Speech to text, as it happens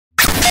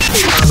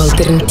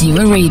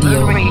Valternativa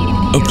Radio.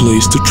 A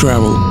place to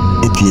travel.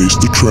 A place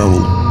to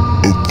travel.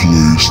 A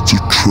place to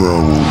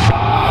travel.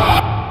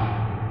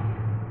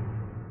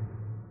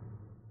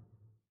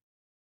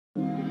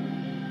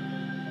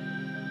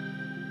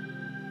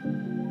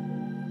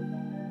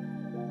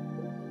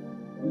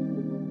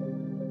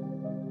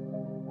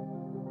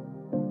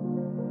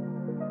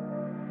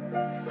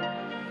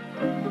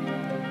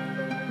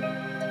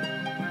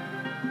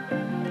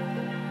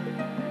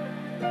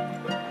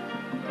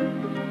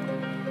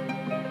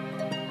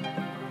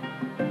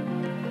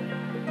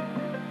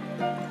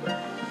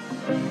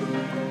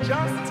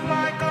 Just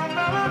like a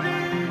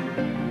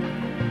melody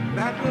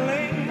that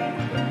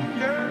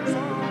lingers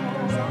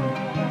on.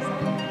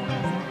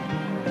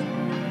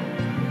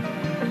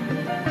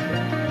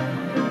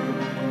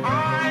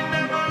 I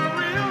never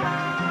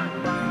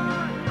realized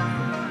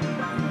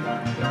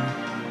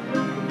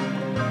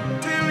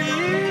till you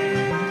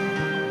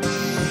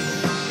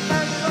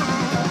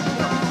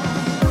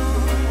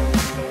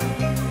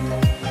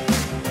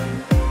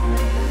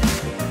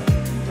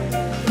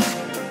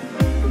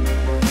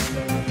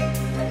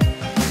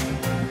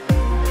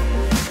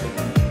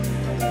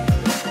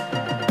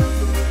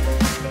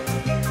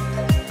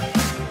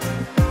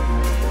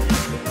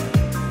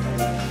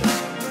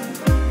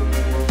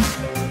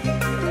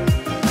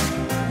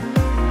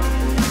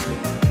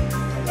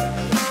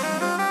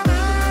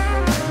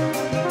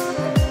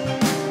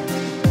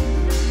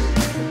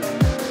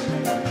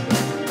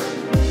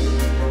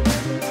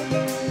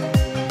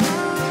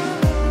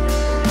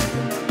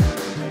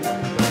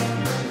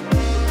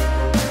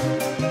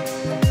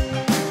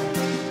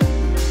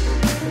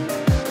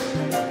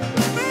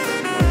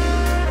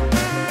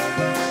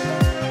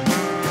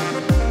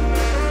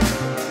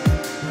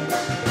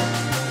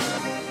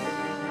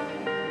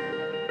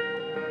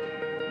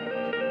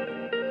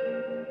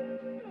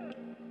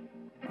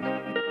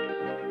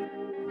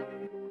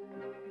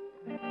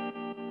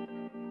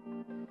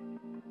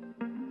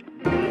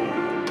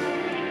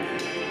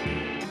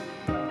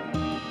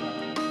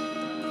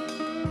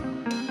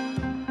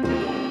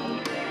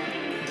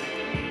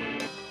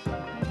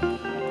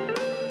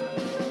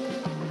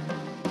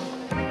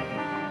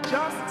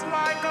just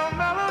like a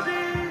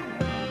melody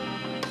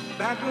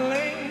that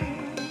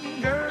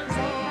lingers on.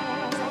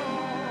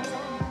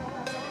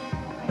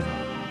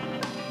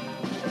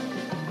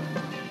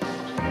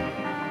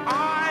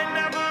 I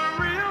never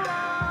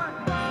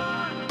realized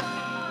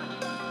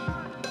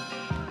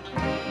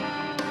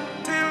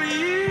till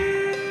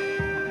you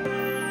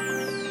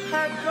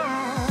had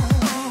gone.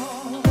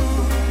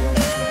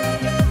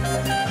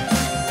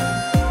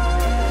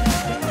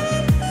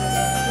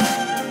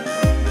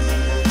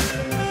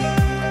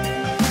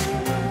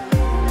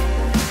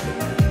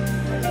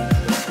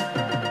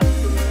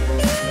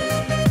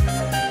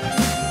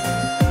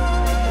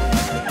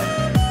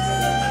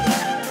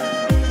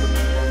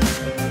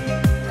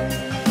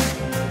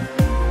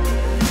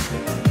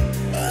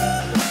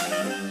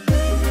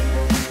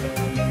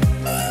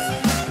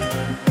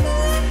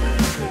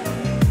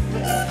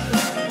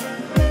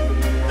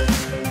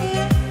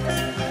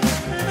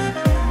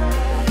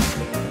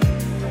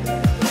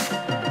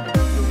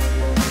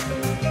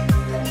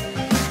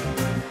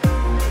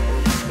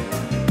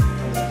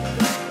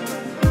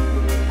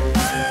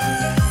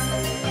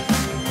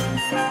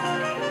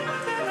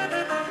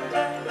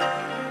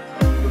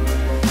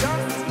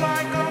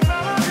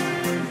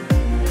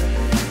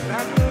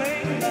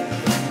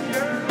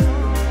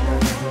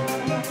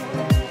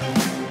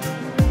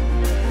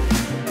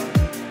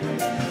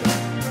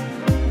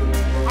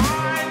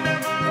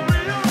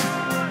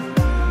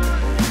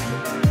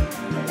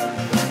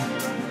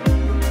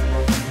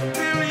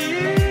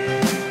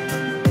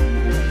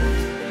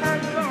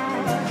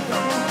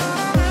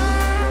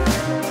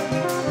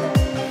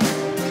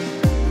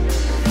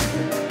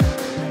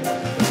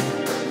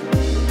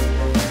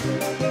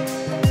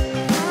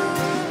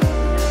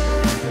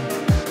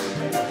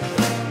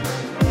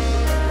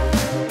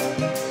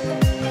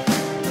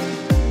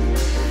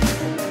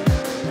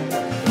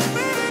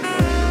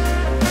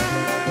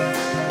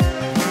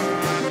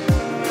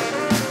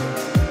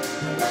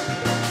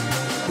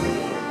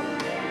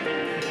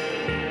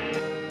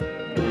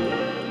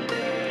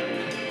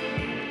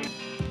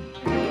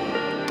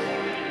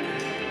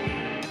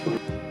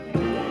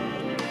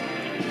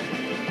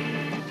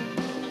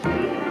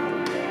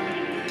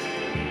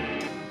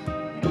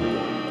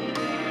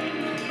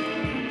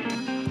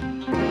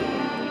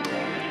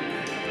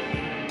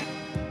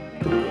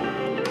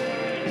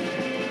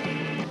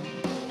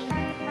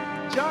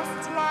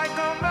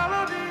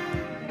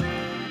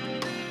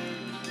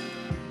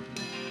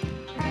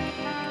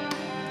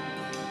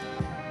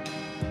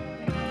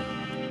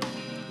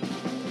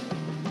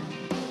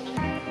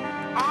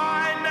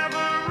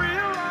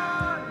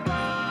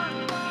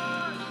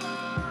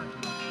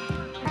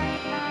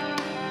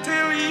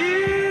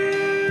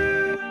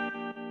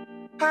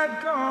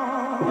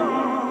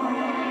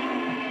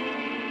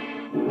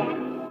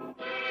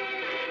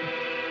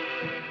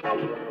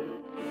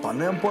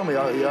 nemam pojma,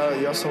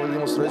 ja sam ovdje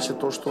imao sreće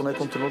to što u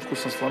nekom trenutku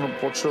sam stvarno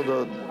počeo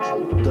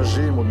da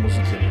živim od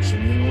muzike. Znači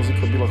nije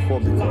muzika bila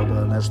hobi, kao da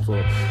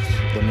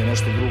mi je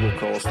nešto drugo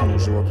kao osnovno u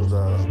životu,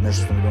 da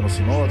nešto što mi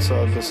donosi novac,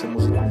 a da se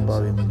muzikom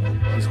bavim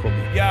iz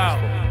hobija.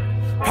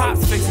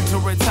 Pop's fixing to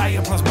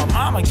retire, plus my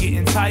mama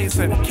getting tired,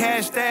 so the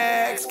cash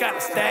stacks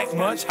gotta stack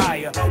much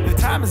higher. The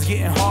time is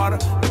getting harder,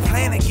 the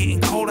planet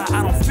getting colder.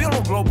 I don't feel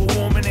no global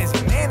warming as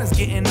the man is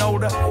getting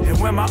older. And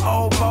when my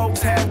old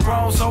folks have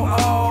grown so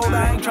old,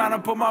 I ain't trying to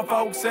put my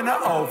folks in the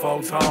old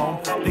folks home.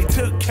 They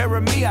took care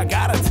of me, I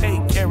gotta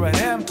take care of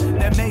them.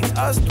 That makes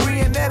us three,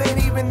 and that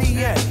ain't even the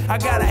end. I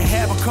gotta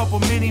have a couple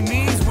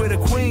mini-me's with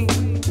a queen,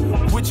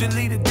 which will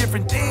lead to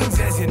different things,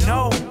 as you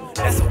know.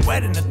 That's a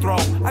wedding to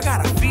throw. I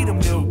gotta feed them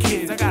little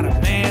kids, I gotta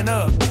man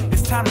up.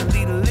 It's time to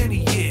lead a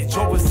lineage,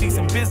 oversee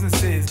some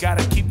businesses,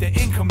 gotta keep the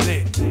income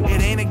lit.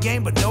 It ain't a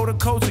game, but know the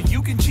code so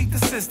you can cheat the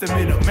system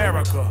in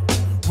America,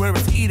 where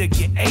it's eat or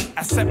get ate.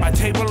 I set my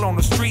table on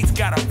the streets,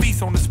 got a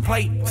feast on this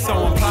plate. So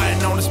I'm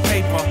plotting on this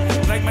paper,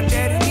 like my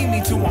daddy need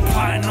me to, I'm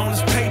plotting on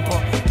this paper.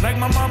 Like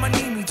my mama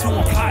need me to,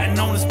 I'm plotting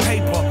on this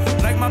paper.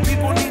 Like my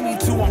people need me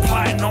to, I'm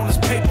plotting on this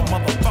paper.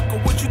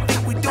 Motherfucker, what you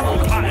think we do? I'm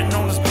plotting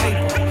on this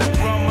paper.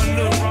 Run my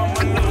look,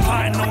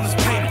 plotting on this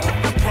paper.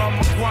 Run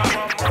my guap,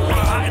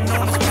 plotting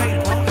on this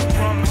paper.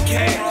 Run my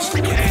cash,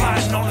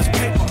 plotting on this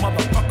paper.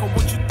 Motherfucker,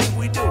 what you think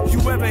we do? You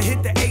ever hit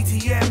the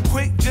ATM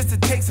quick just to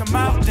take some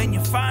out? Then you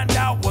find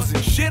out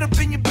wasn't shit up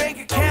in your bank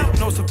account.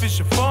 No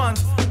sufficient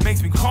funds,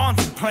 makes me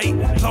contemplate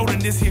loading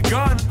this here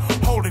gun.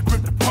 Hold it,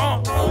 grip the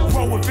pump.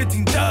 Roll with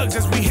 15 thugs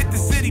as we hit the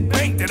city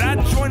bank. Did I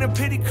join a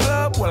pity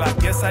club? Well, I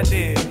guess I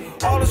did.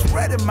 All this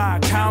red in my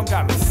account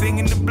got me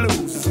singing the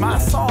blues. It's my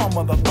song,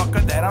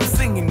 motherfucker, that I'm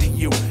singing to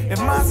you. If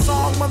my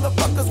song,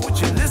 motherfuckers, what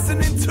you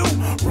listening to?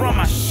 Run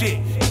my shit,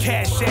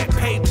 Cash App,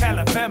 PayPal,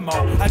 and Venmo.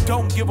 I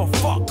don't give a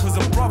fuck, cause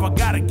a brother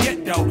gotta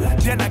get dough.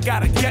 Then I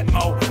gotta get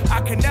mo.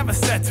 I can never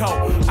settle,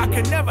 I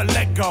can never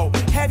let go.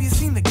 Have you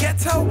seen the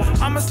ghetto?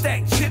 I'ma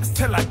stack chips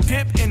till I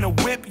dip in a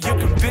whip. You're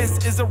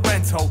convinced is a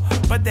rental,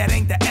 but that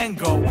ain't the end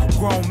goal.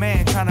 Grown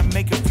man trying to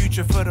make a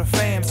future for the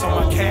fam. So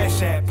my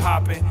Cash App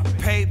poppin',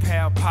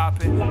 PayPal poppin',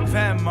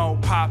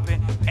 Venmo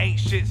poppin', ain't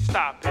shit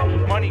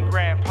stoppin'. Money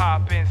grab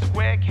poppin',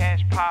 square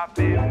cash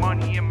poppin',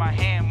 money in my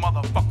hand,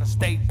 motherfucker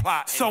stay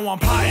plotting. So I'm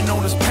plotting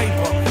on this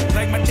paper,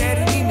 like my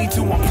daddy need me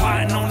to, I'm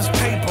plotting on this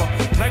paper.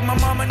 Like my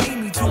mama need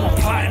me to, I'm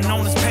plotting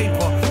on this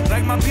paper.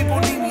 Like my people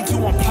need me to,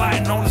 I'm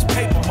plotting on this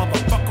paper.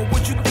 Motherfucker,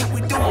 what you think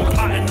we do? I'm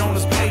plotting on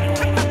this paper.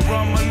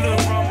 Run my look,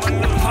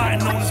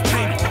 plotting on this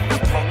paper.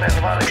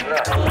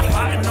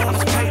 Plotting on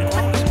this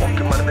paper.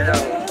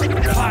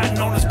 Plotting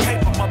on this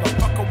paper,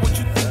 motherfucker, what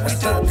you think we do?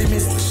 Šta ti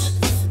misliš?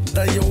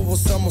 Da je ovo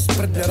samo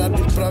sprednja,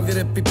 radim pravi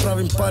rep i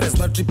pravim pare,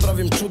 znači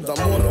pravim čuda.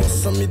 Morao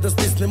sam i da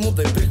stisnem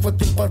uda i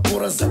prihvatim par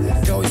poraza.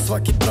 Kao i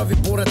svaki pravi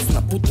borac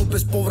na putu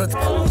bez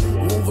povratka.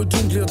 U ovoj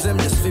džungli od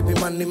zemlje svi bi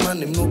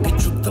mani, mnogi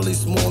čutali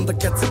smo onda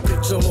kad se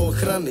pričalo o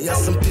hrani. Ja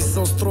sam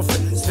pisao strofe,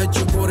 sve će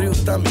gori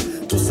u tami.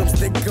 Tu sam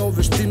stekao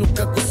veštinu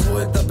kako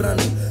svoje da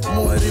branim.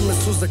 Moje rime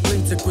su za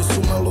klince koji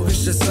su malo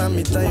više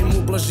sami, da im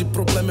ublaži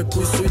probleme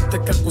koji su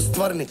itekako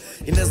stvarni.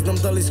 I ne znam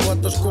da li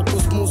shvataš koliko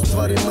smo u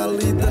stvari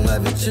mali i da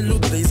najveće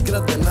ljude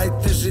izgrade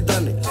najteži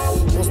dani.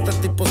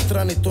 Ostati po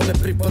strani, to ne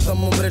pripada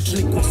mom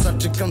rečniku.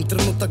 Sačekam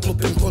trenutak,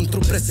 lupim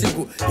kontru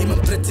presingu. Imam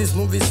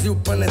preciznu viziju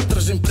pa ne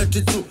tržim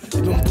prečicu.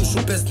 Imam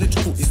dušu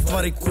pesničku i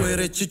stvari koje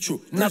reći ću.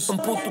 Na tom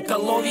putu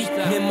kalovi,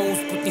 nema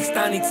usputnih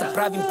stanica.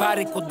 Pravim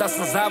pare kod da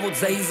sam zavod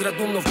za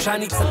izradu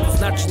novčanica. To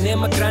znači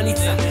nema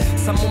granica,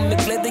 samo me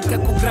gledaj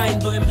kako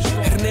grindujem.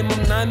 Jer nemam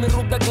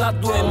namjeru da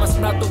gladujem, a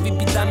smradovi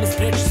bi da me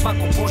spreči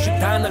svakog božeg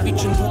dana.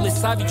 Vičem Dule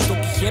Savić dok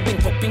ih jebem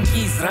ko Pinki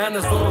iz rana.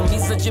 Zorom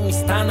izađem iz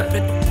stana,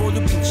 preto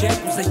poljubim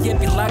čerku.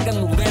 Zajebi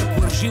laganu verku,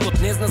 jer život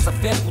ne zna za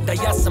ferku. Da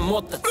ja sam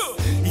otac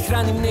i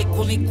hranim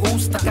nekoliko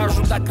usta.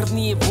 Kažu da krv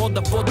nije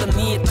voda, voda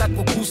nije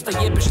tako gusta.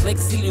 Jebeš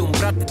leksilijum,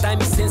 brate, daj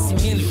mi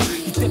sensimiliju.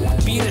 I te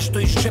papire što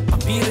iz čepa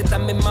vire, da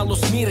me malo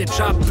smire.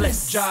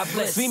 Jobless,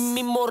 svi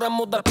mi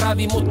moramo da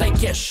pravimo taj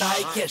cash.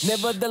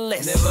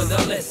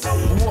 Nevertheless,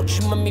 u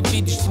očima mi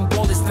vidiš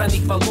simbole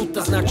stranih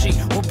valuta. Znači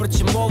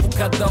obrćem lovu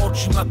kada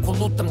očima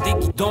kolutam.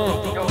 Digi don.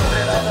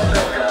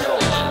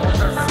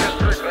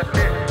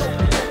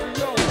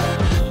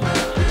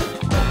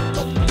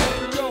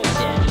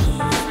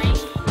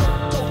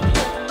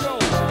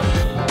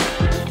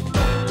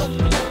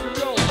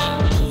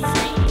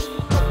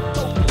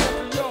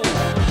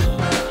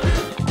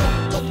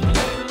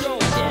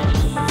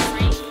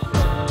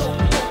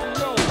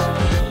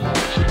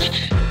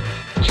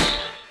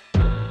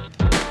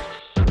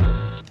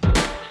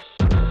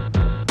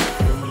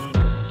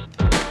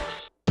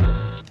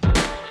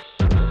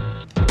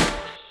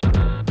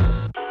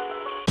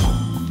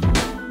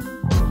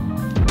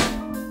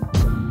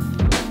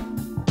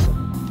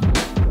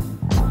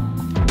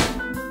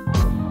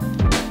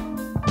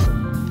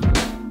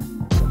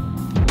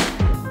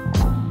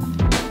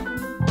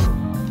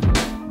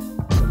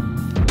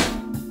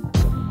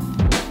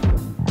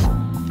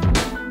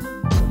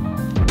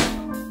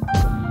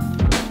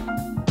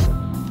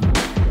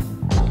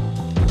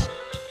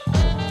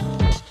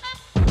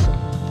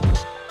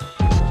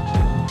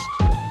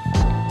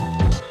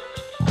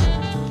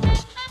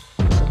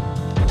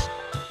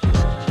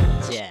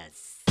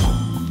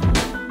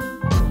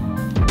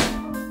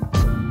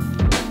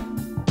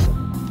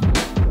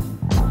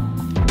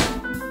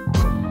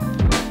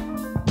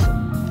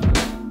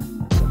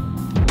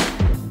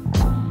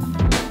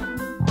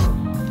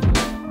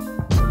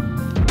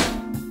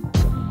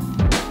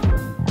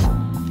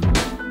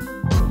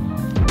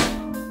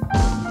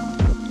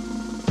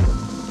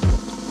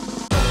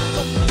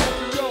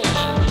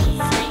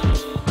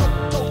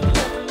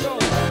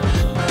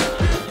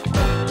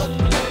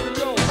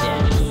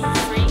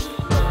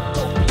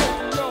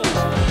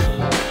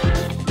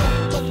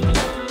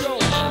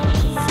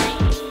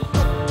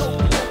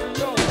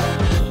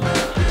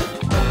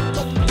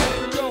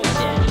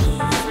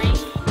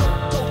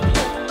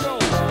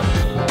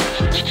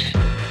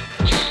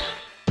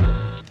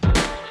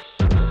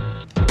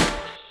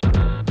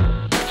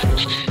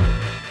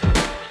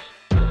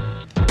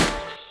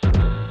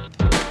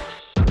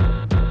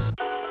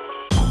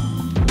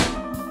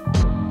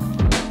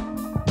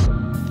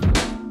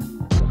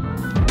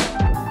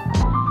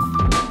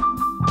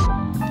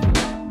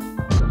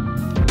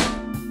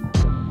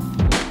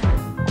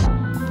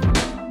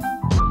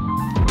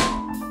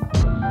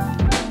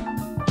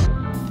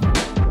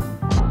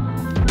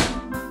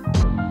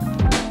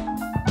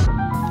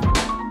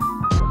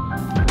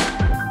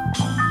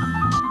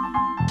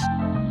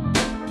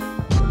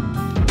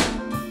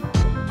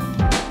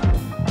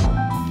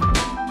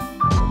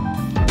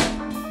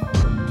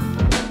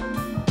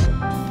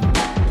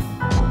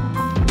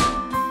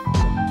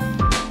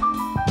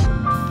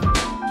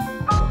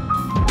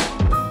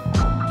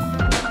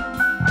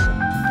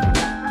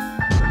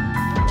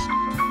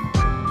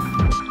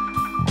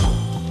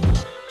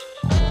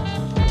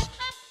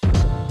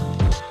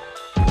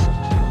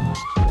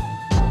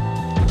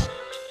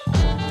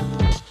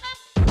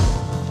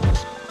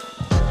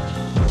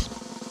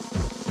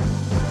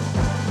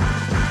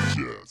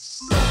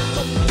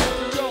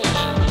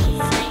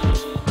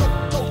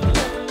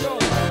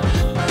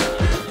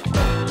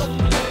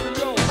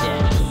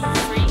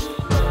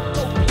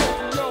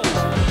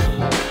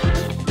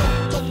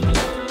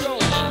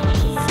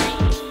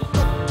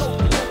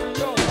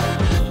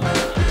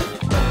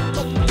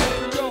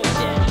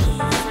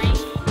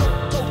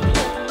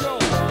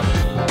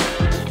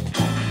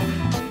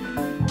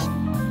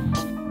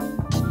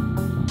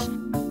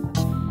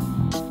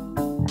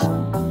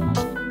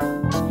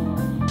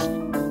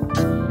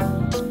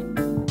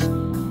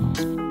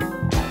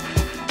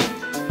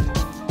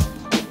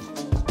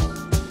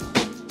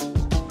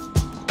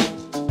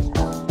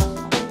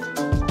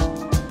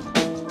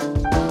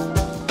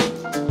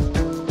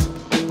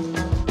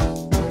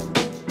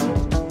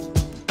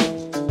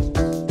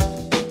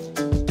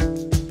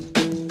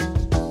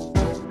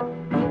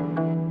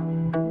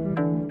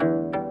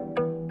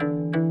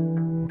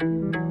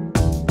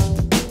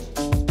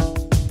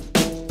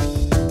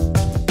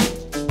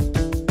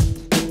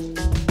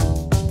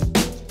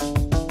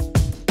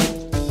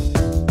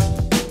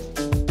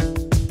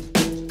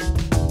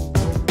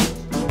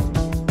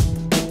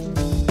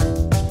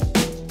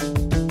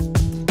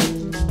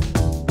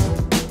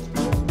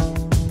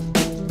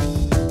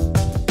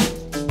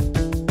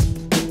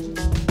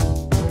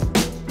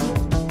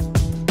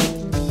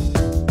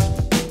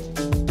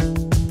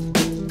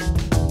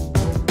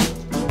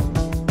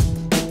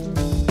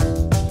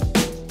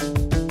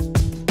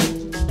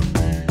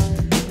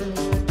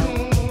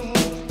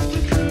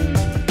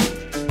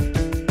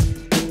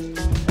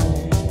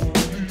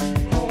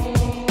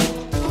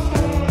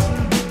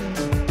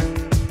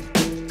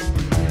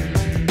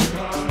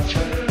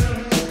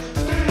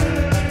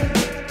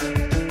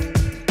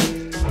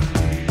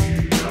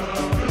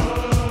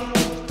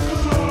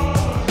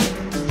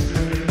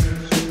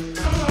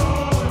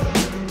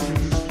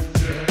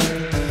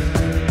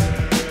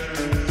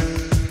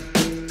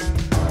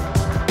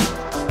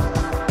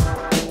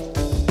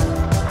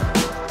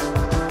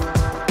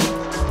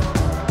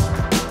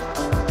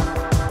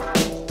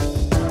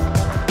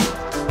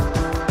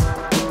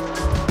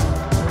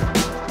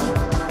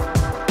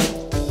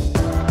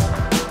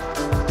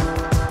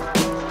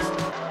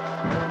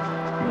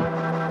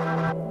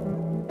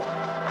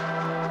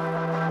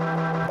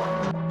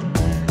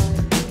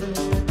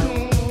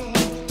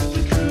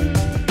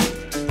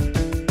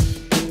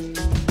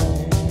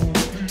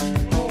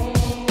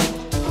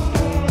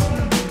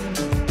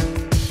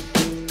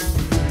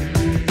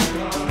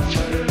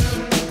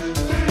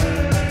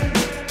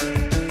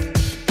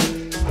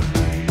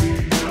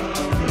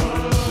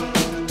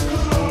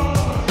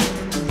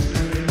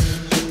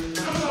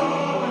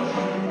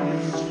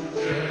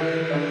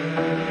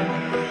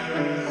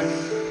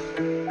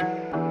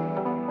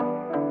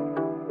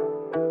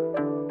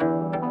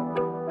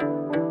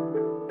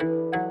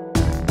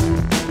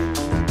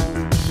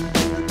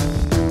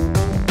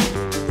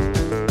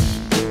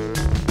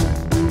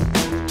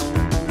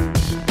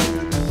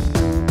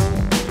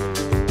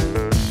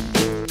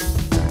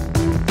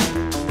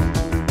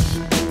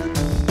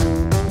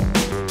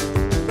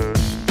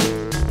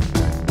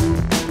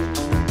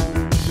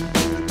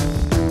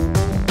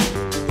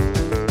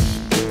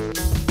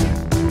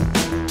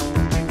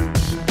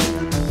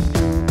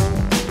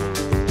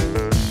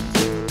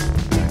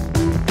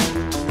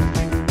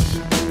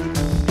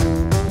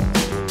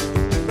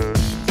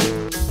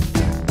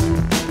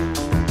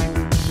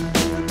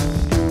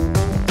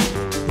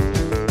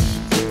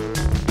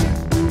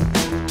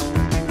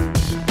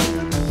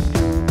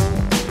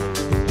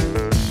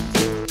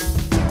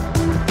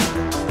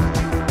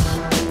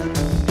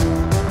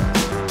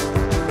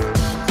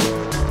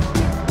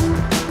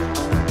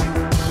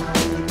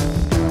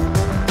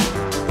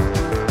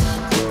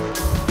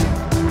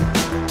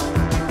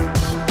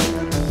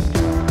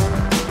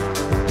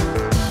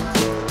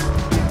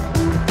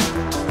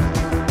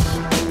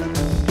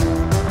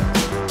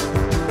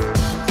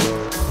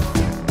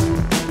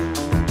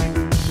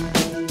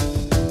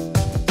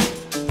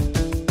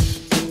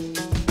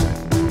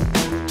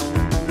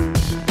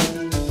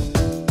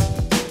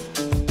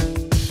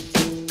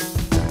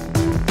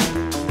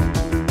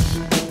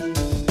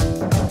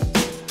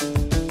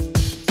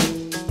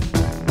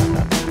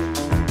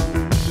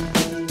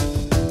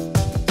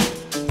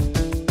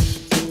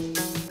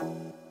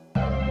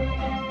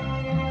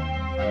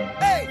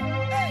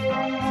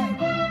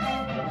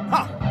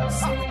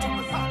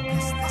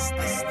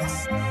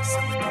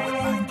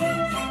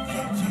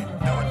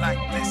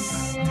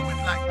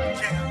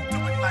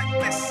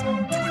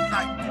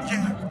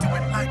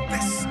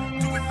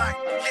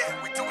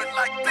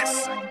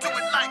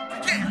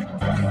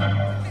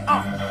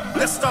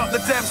 the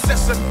damn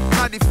session.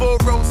 94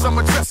 roads I'm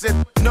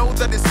addressing. Know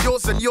that it's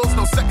yours and yours,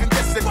 no second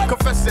guessing.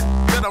 Confessing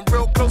that I'm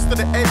real close to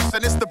the edge,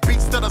 and it's the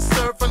beats that I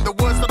serve and the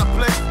words that I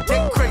pledge.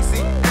 Get crazy,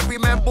 every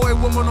man, boy,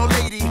 woman or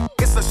lady.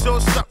 It's a sure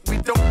shot, we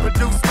don't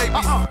produce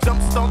babies.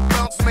 Jump, stomp,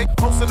 bounce, make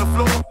holes in the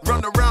floor.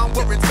 Run around,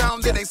 we're in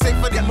town, it ain't safe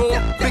anymore.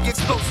 Big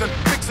explosion,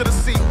 picture the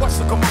scene, watch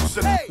the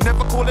commotion.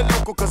 Never call it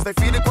local, cause they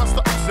feed across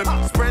the ocean.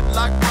 Spread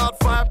like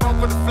wildfire,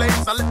 pump with the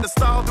flames. I let the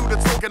style do the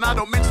talking, I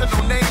don't mention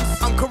no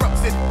names.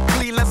 Uncorrupted,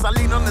 clean as I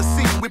lean on the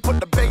scene. We put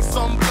the bass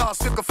on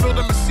blast, you can feel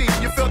the machine.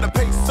 You feel the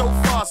pace so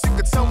fast, you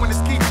can tell when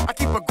it's key. I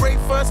keep a great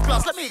first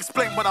class, let me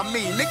explain what I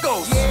mean. It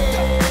goes,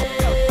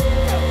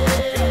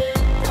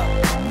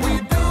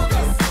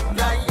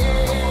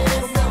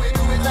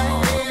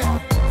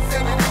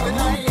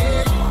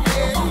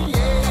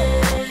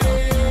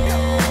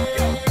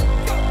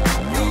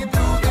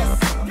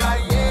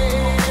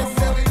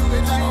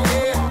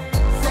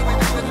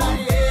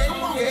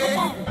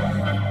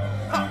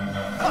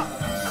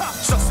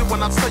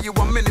 when I tell you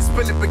I'm in it,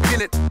 spin it,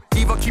 begin it.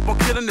 Even keep on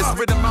killing this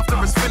rhythm after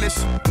it's finished.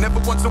 Never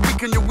once a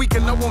week and you're weak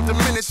and I won't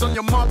diminish. On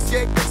your marks,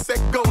 yeah, get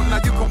set, go, now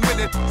you can win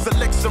it.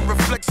 Selection,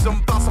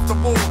 reflection, bounce off the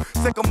wall.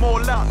 Take them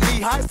all out, knee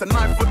highs to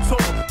 9 foot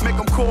tall. Make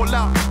them call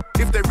out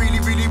if they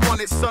really, really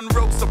want it. Sun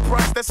road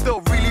surprise, they're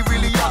still really,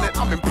 really on it.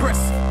 I'm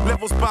impressed,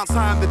 levels bounce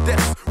high on the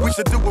desk. We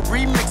should do a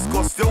remix,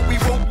 cause still we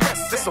won't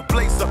rest. It's a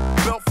blazer,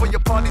 belt for your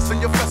parties and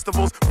your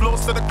festivals.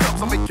 Floors to the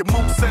clubs, I'll make your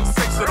move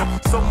sensational.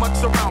 So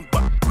much around,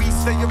 but we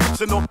stay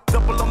original.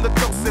 Double on the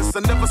doses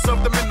and never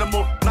serve the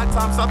minimal. 9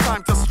 times our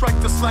time to strike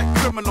just like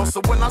criminal.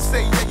 So when I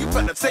say yeah, you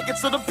better take it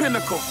to the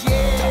pinnacle.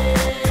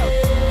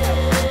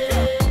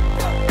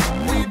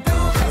 We do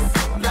this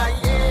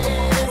like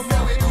yeah. So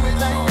we do it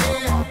like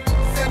yeah.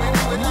 Say we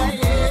do it like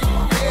yeah.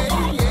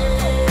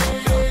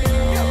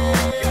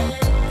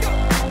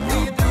 We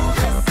do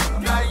this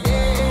like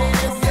yeah.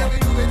 Say we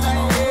do it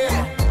like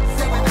yeah.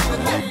 Say we do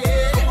it like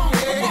yeah.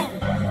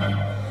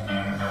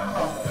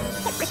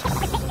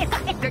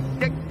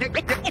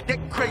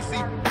 Get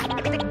crazy.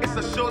 It's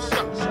a sure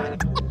shot.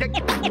 Get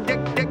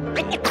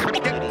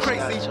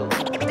crazy.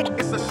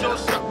 It's a sure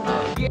shot.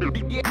 We do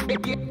this.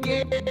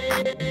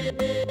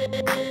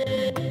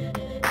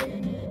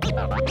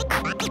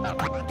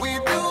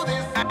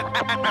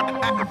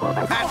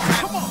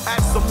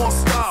 Add some more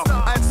style,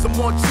 add some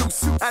more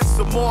juice, add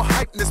some more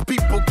hypeness,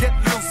 people get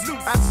loose.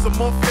 Add some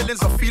more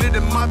feelings, I feel it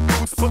in my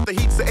boots. Put the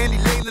heat to any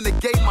lane in the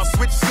game, I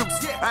switch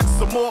suits. Add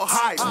some more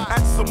highs,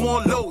 add some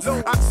more lows,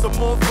 add some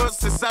more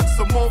verses, add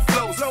some more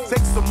flows.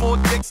 Take some more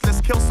dicks, let's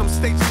kill some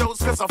stage shows.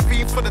 Cause I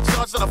fiend for the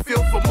charge that I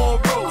feel for more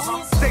roles.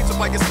 Stage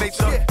by its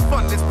nature,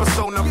 fun is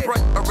persona.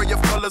 Bright array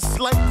of colors,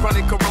 slight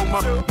chronic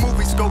aroma.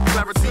 Movie scope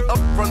clarity,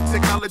 upfront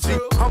technology.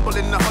 Humble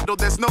in the huddle,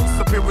 there's no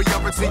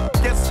superiority.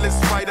 Guest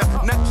list writer,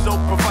 natural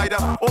provider.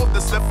 All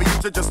that's left for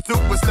you to just do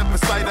is step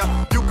beside her.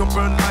 You can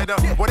burn lighter,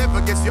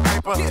 whatever gets you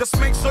hyper. Just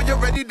make sure you're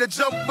ready to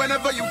jump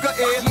whenever you got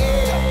in.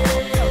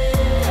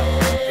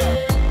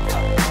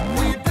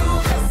 We do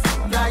this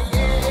like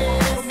yeah.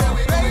 So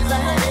we do it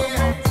like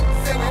yeah.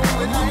 Say we do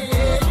it like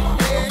yeah.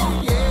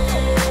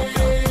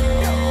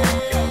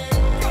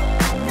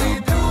 We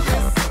do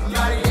this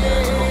like yeah.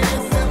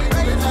 Say we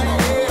do it like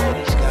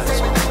yeah. Say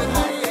we do it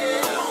like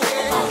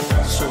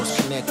yeah. Source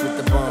connect with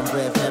the bone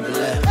breath, never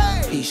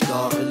left. Peace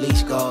guard,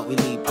 release guard, we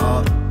need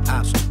art.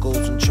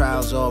 Obstacles and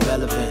trials all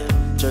relevant.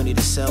 Journey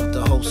to self,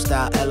 the whole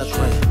style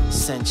eloquent.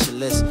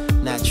 Sensualist,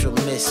 natural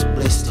mist,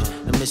 blistered.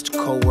 The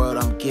mystical world,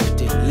 I'm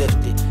gifted,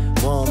 lifted.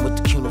 Born with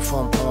the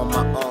cuneiform on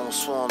my own.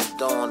 Swarm the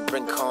dawn,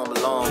 bring calm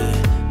along.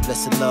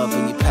 Blessed love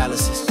in your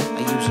palaces. I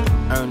use it,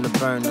 earn the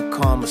burn, the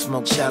calm, and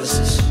smoke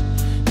chalices.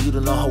 You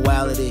don't know how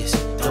wild it is,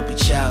 don't be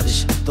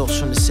childish. Thoughts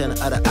from the center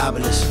of the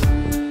obelisk.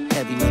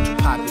 Heavy mental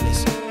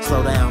populace.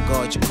 Slow down,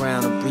 guard your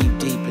ground, and breathe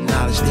deep,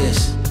 acknowledge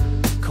this.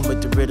 Come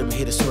with the rhythm,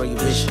 here to destroy your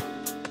vision.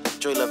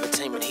 Joy, love,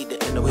 attainment, heed the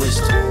inner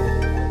wisdom.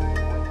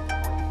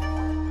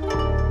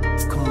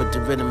 Come with the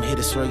rhythm, here to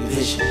destroy your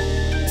vision.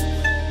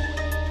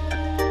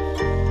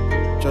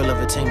 Joy,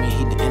 love, attainment,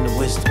 heed the inner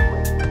wisdom.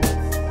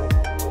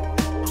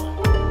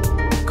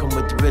 Come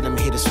with the rhythm,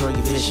 here to destroy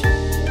your vision.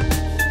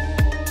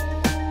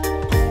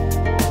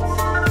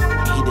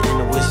 Heed the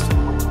inner wisdom.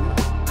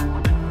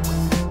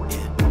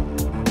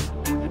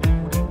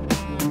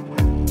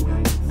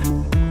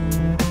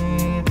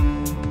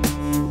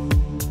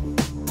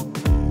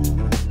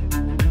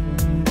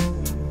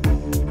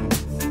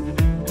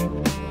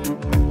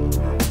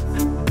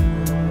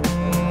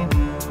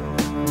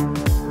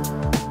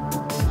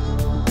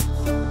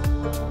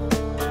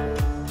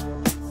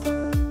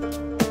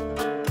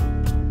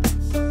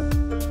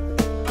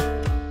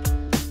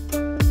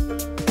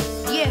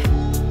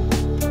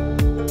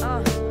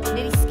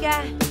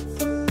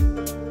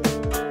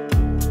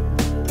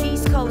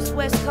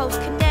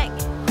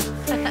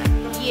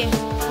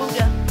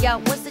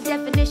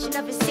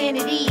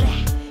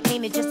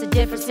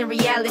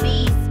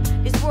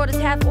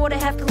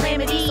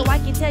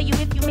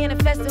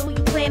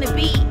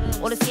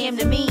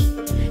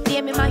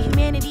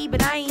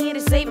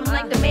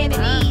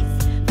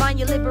 Find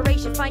your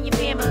liberation, find your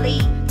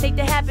family. Take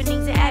the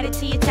happenings and add it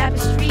to your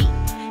tapestry.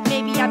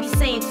 Maybe I be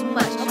saying too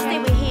much. Stay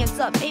with hands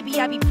up, maybe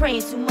I be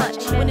praying too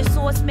much. When the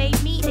source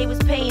made me, they was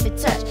paying to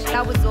touch.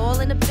 I was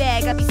all in the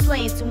bag, I be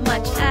slaying too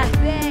much.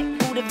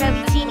 Who the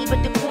belly teeny,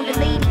 but the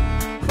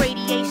kundalini.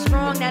 Radiate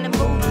strong, now the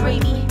mood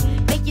dreamy.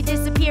 Make you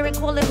disappear and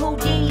call it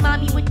Houdini.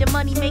 Mommy with the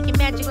money, making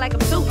magic like a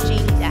blue genie.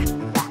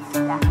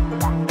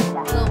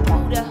 Little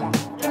Buddha.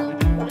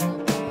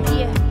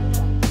 Yeah.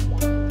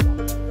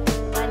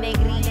 La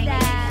negrita.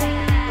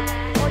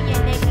 Oye,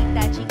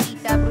 negrita,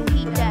 chiquita,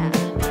 brujita.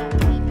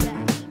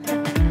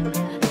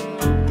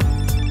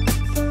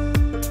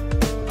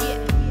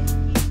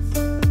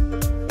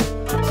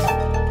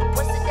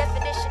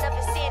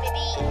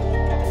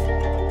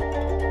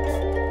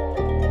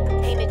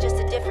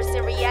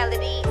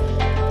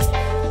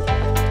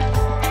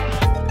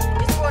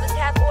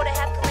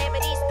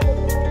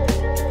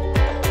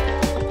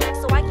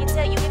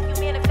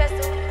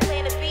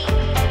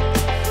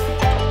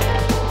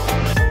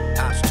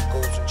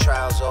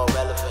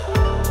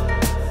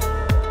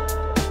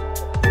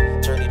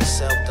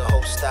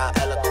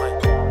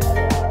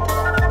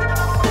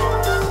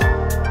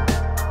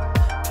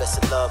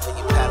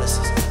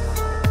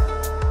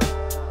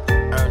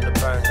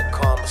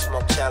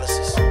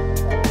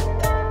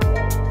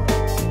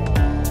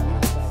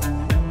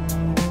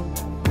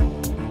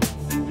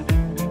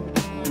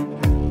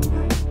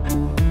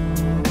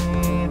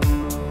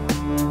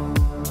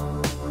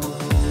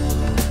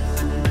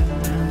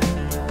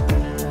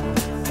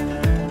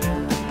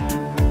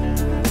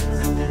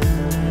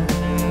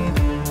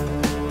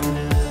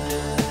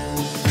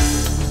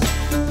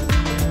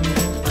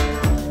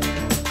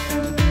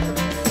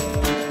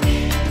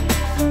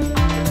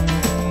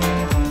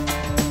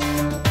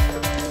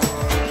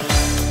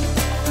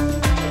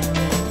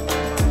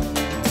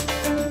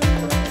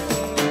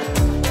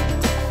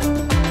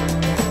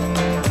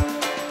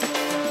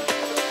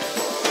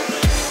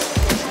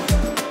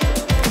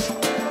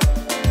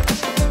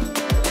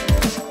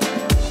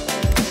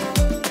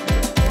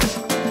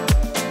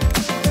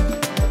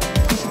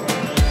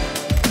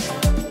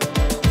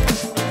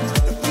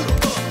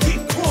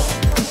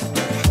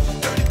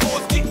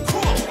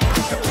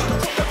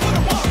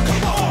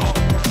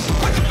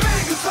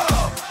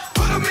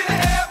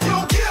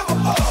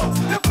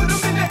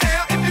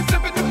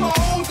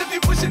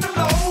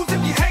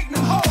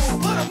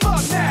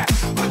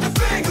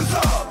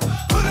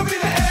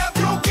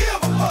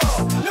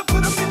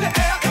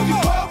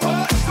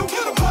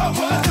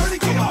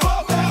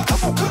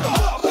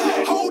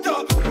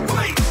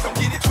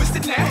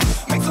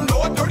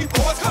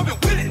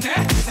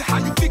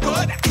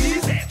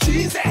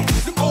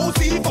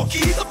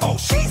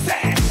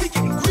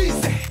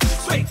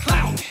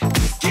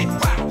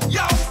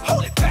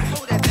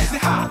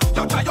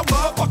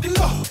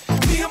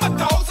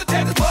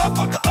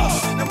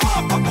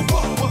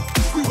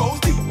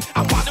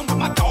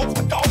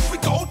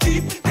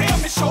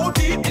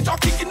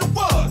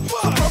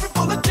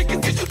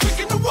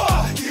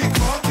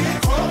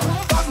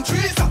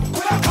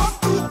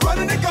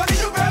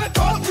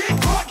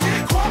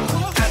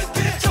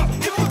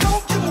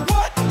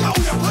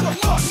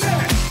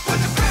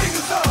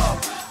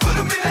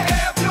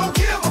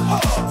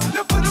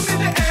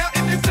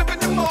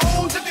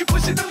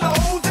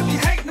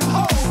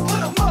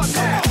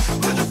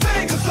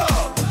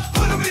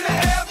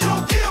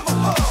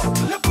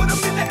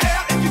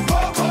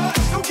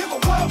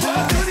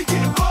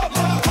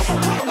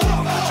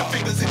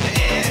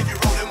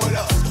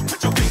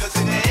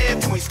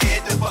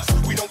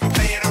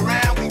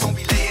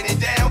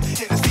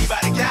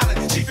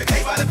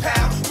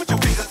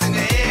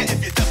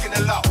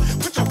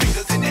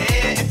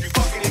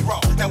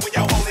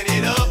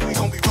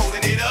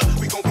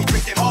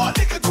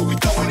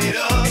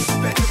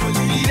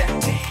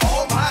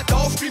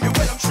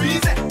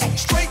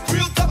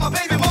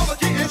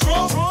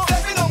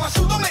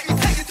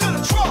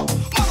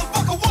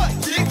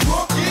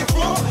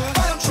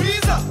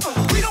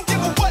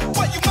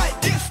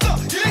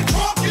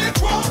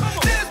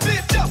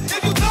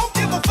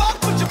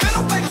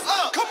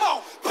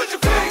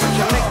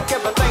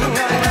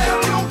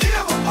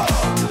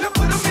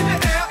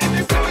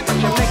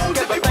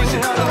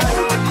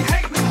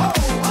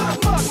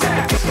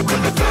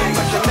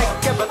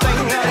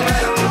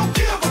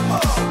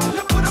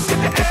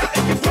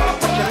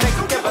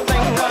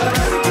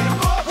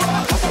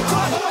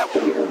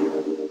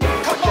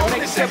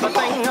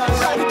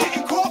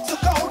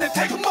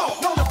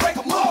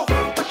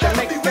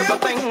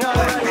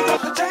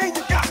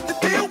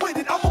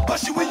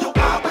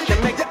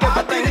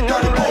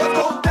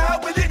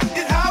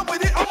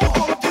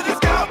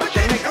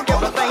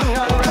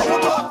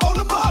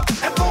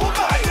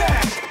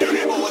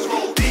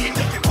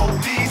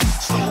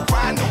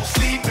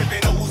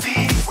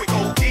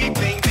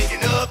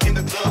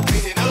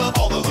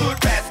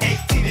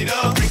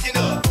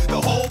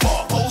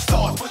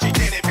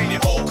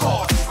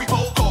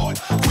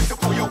 With the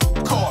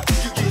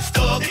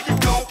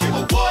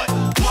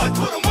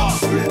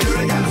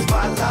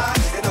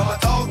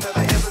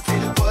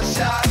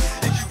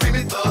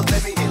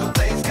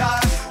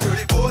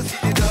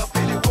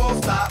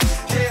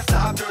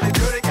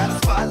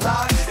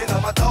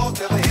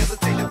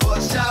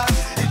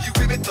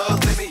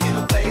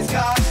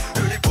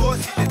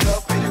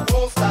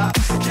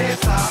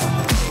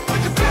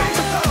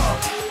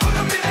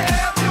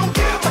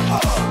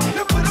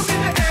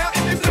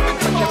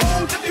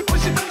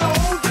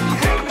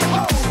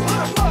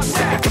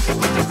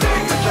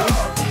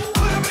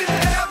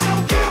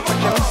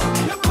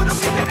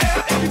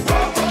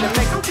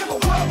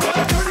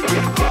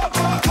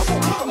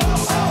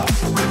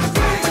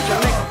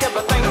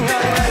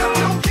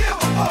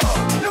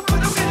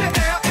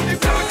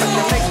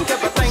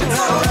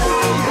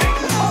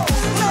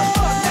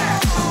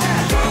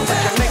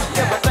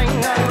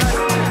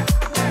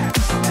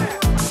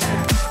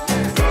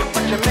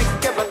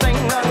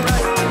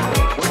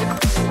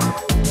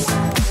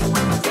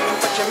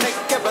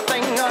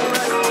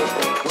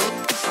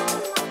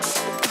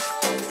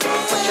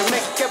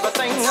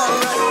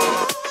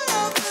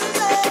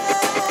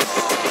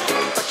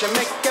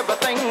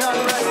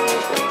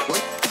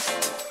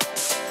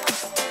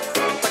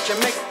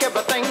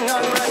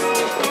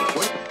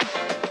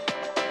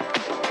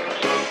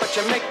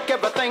you make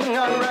everything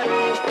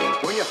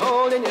alright. When you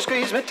hold and you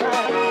squeeze me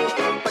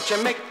tight, but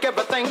you make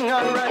everything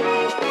alright.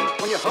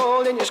 When you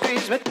hold and you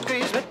squeeze me,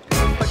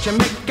 but you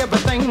make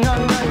everything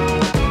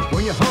alright.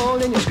 When you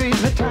hold and you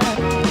squeeze me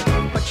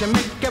tight, but you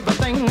make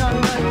everything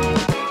alright.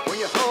 When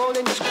you hold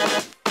and you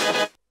squeeze.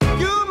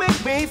 You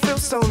make me feel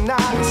so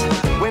nice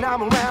when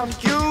I'm around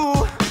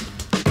you.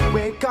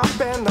 Wake up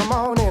in the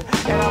morning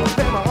and I'll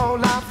spend my whole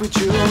life with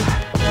you.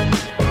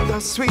 The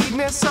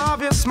sweetness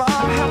of your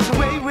smile helps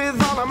away with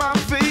all of my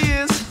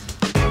fears.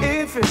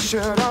 If it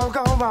should all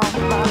go wrong,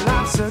 my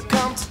life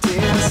succumbs to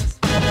tears.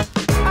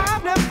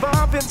 I've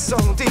never been so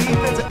deep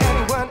into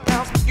anyone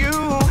else but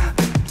you.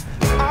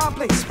 A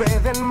place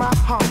within my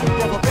heart,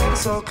 never been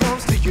so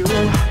close to you.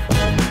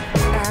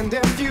 And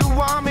if you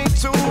want me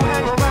to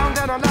hang around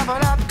and I'll never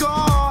let go,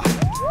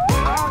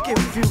 I'll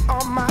give you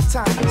all my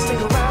time, stick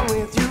around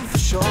with you for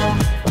sure.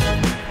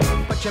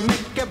 But you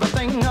make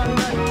everything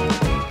alright.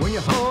 When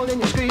you hold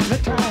and you squeeze me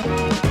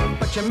tight,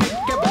 but you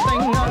make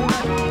everything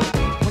alright.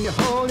 When you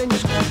hold and you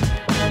squeeze,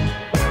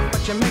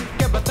 but you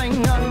make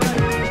everything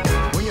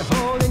alright. When you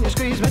hold and you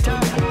squeeze me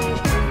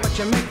tight, but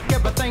you make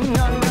everything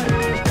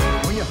alright.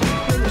 When you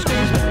hold and you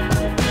squeeze me.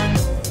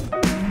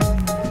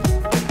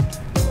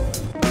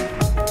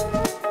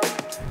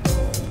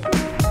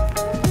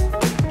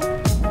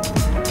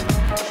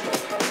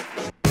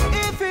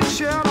 If it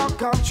should all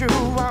come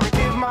true, I'll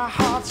give my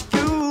heart to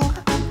you,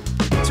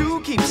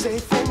 to keep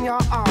safe in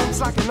your arms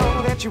like I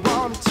know that you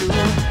wanted to.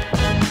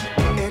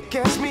 It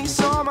gives me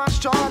so much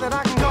joy that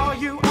I can call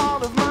you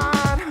all of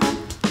mine.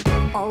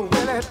 Oh,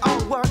 will it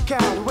all work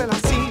out? Will I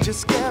see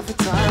just every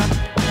time?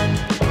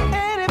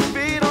 And if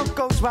it all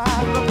goes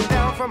right, looking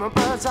down from a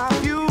bird's eye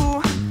view,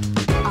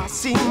 I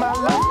see my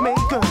love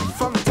made good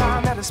from the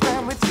time that I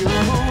spent with you.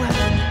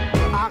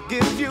 I'll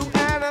give you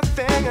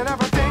anything and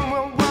everything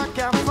will work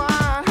out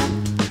fine.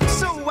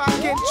 So I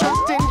can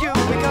trust in you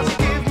because you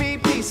give me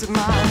peace of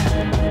mind.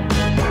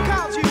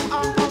 Cause you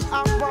are all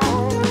I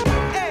want,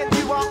 and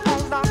you are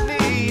all I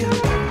need.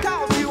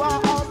 Cause you are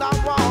all I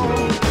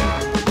want.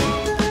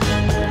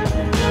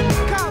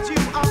 Cause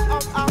you are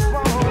all I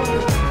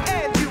want,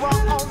 and you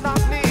are all I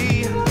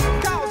need.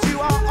 Cause you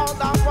are all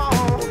I want.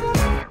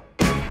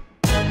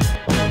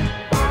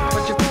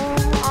 But you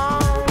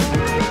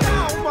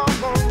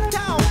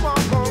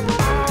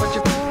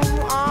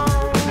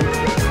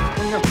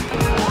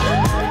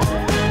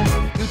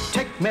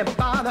take me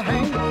by the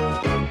hand,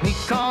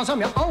 because I'm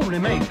your only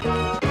mate.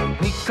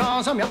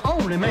 Because I'm your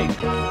only mate.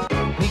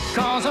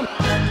 Because I'm.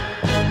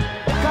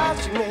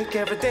 Cause you make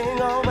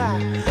everything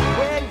alright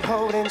when you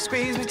hold and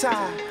squeeze me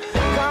tight.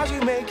 Cause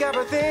you make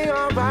everything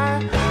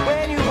alright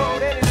when you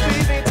hold and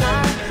squeeze me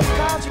tight.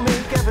 Cause you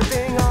make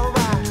everything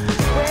alright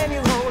when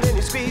you hold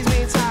and squeeze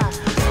me tight.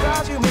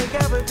 Cause you make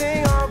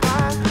everything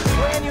alright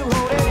when you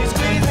hold and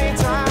squeeze me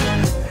tight.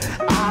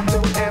 I'll do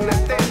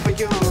anything for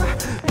you,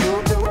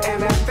 you'll do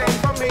anything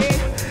for me.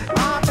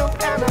 I'll do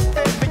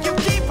anything for you,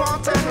 keep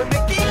on telling me,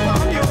 keep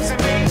on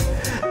using me.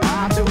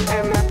 I'll do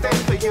anything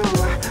for you,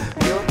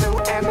 you'll do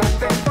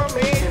anything for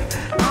me.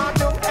 I'll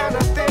do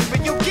anything for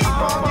you, keep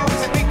on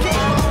using me,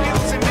 keep on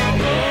using me.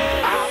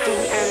 I'll do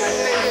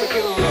anything for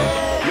you,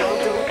 you'll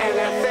do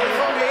anything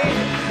for me.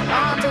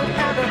 I'll do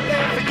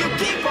anything for you,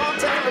 keep on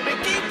telling me,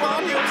 keep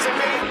on using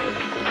me.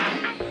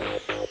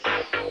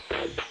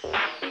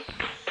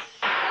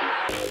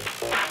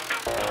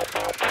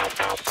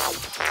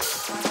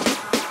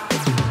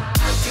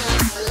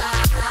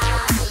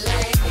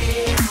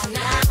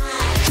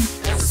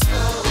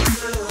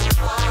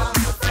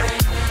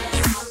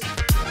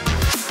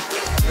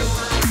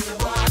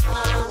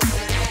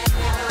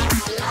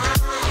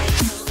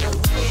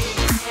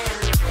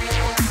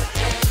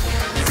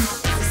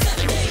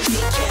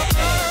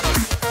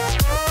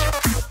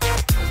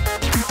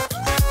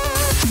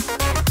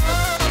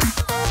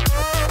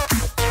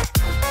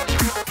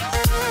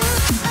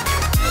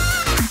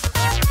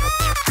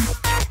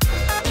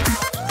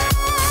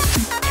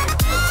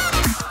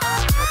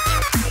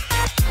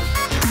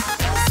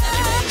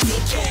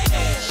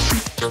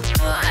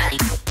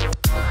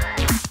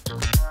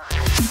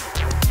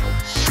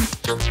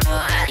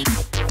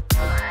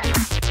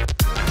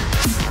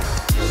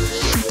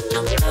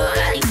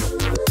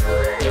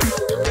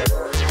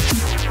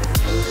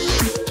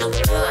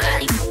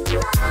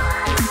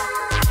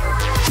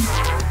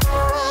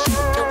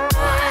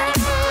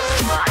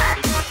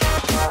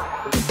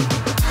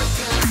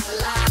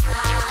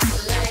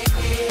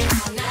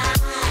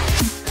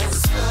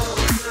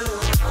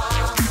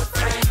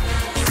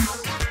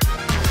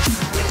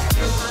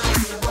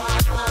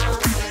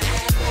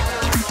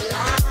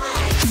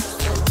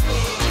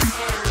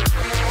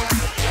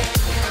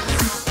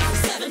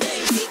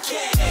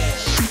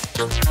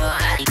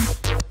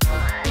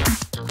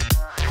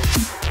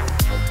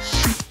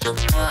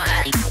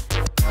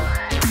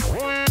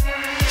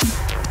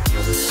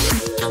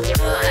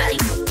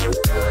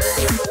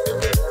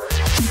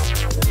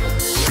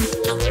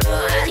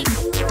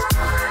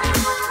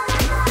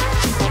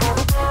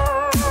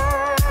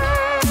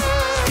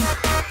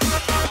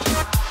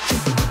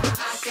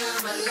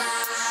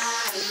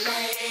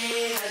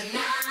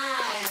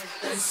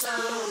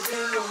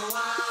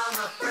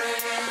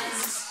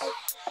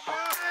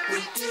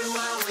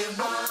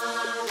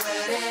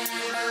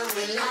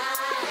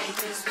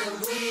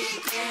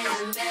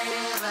 weekend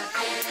never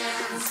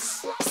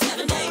ends.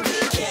 7-day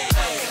weekend.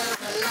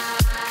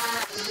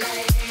 Alive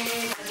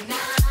late at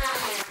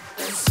night,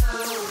 and so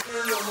do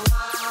all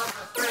my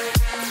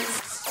friends.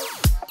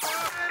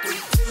 We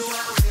do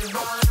what we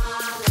want,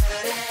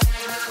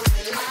 whatever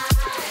we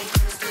like.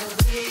 'Cause the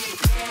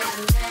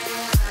weekend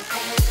never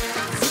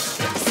ends.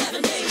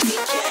 7-day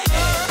weekend.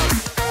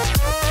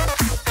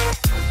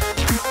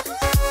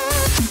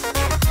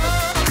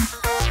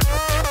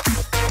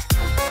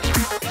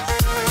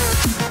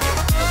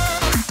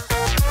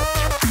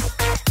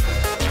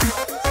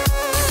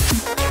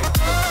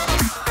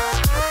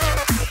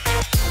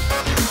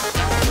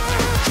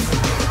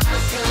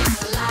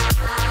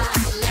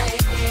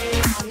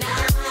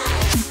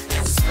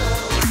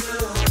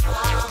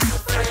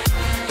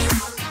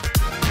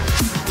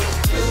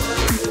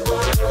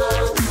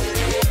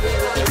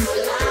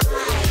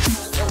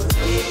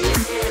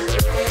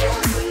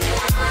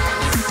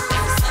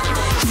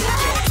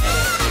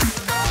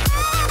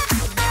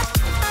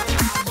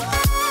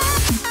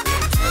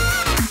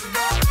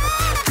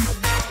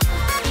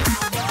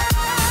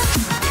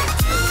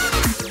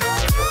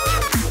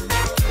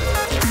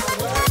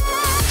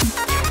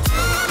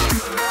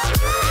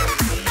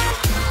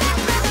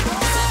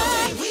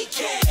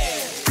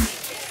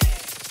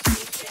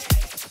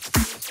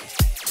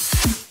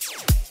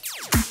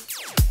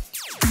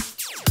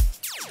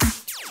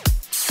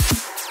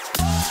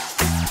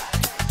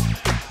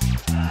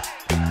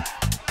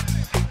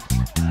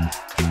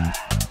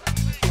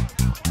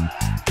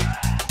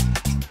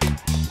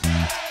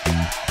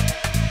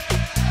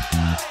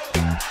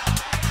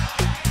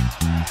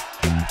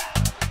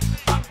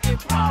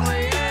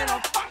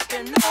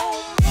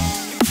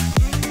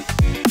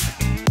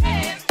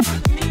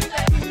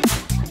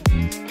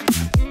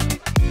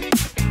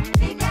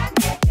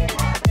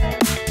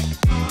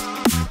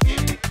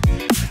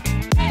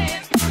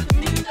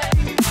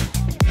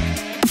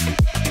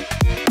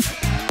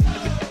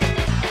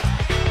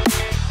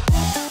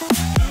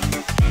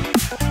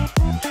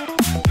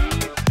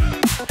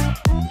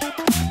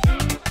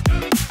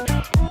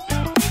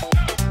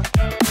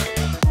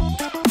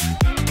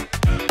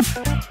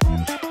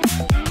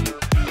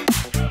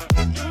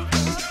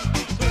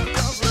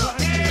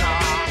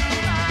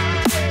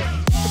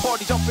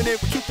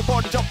 Keep the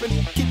party jumping.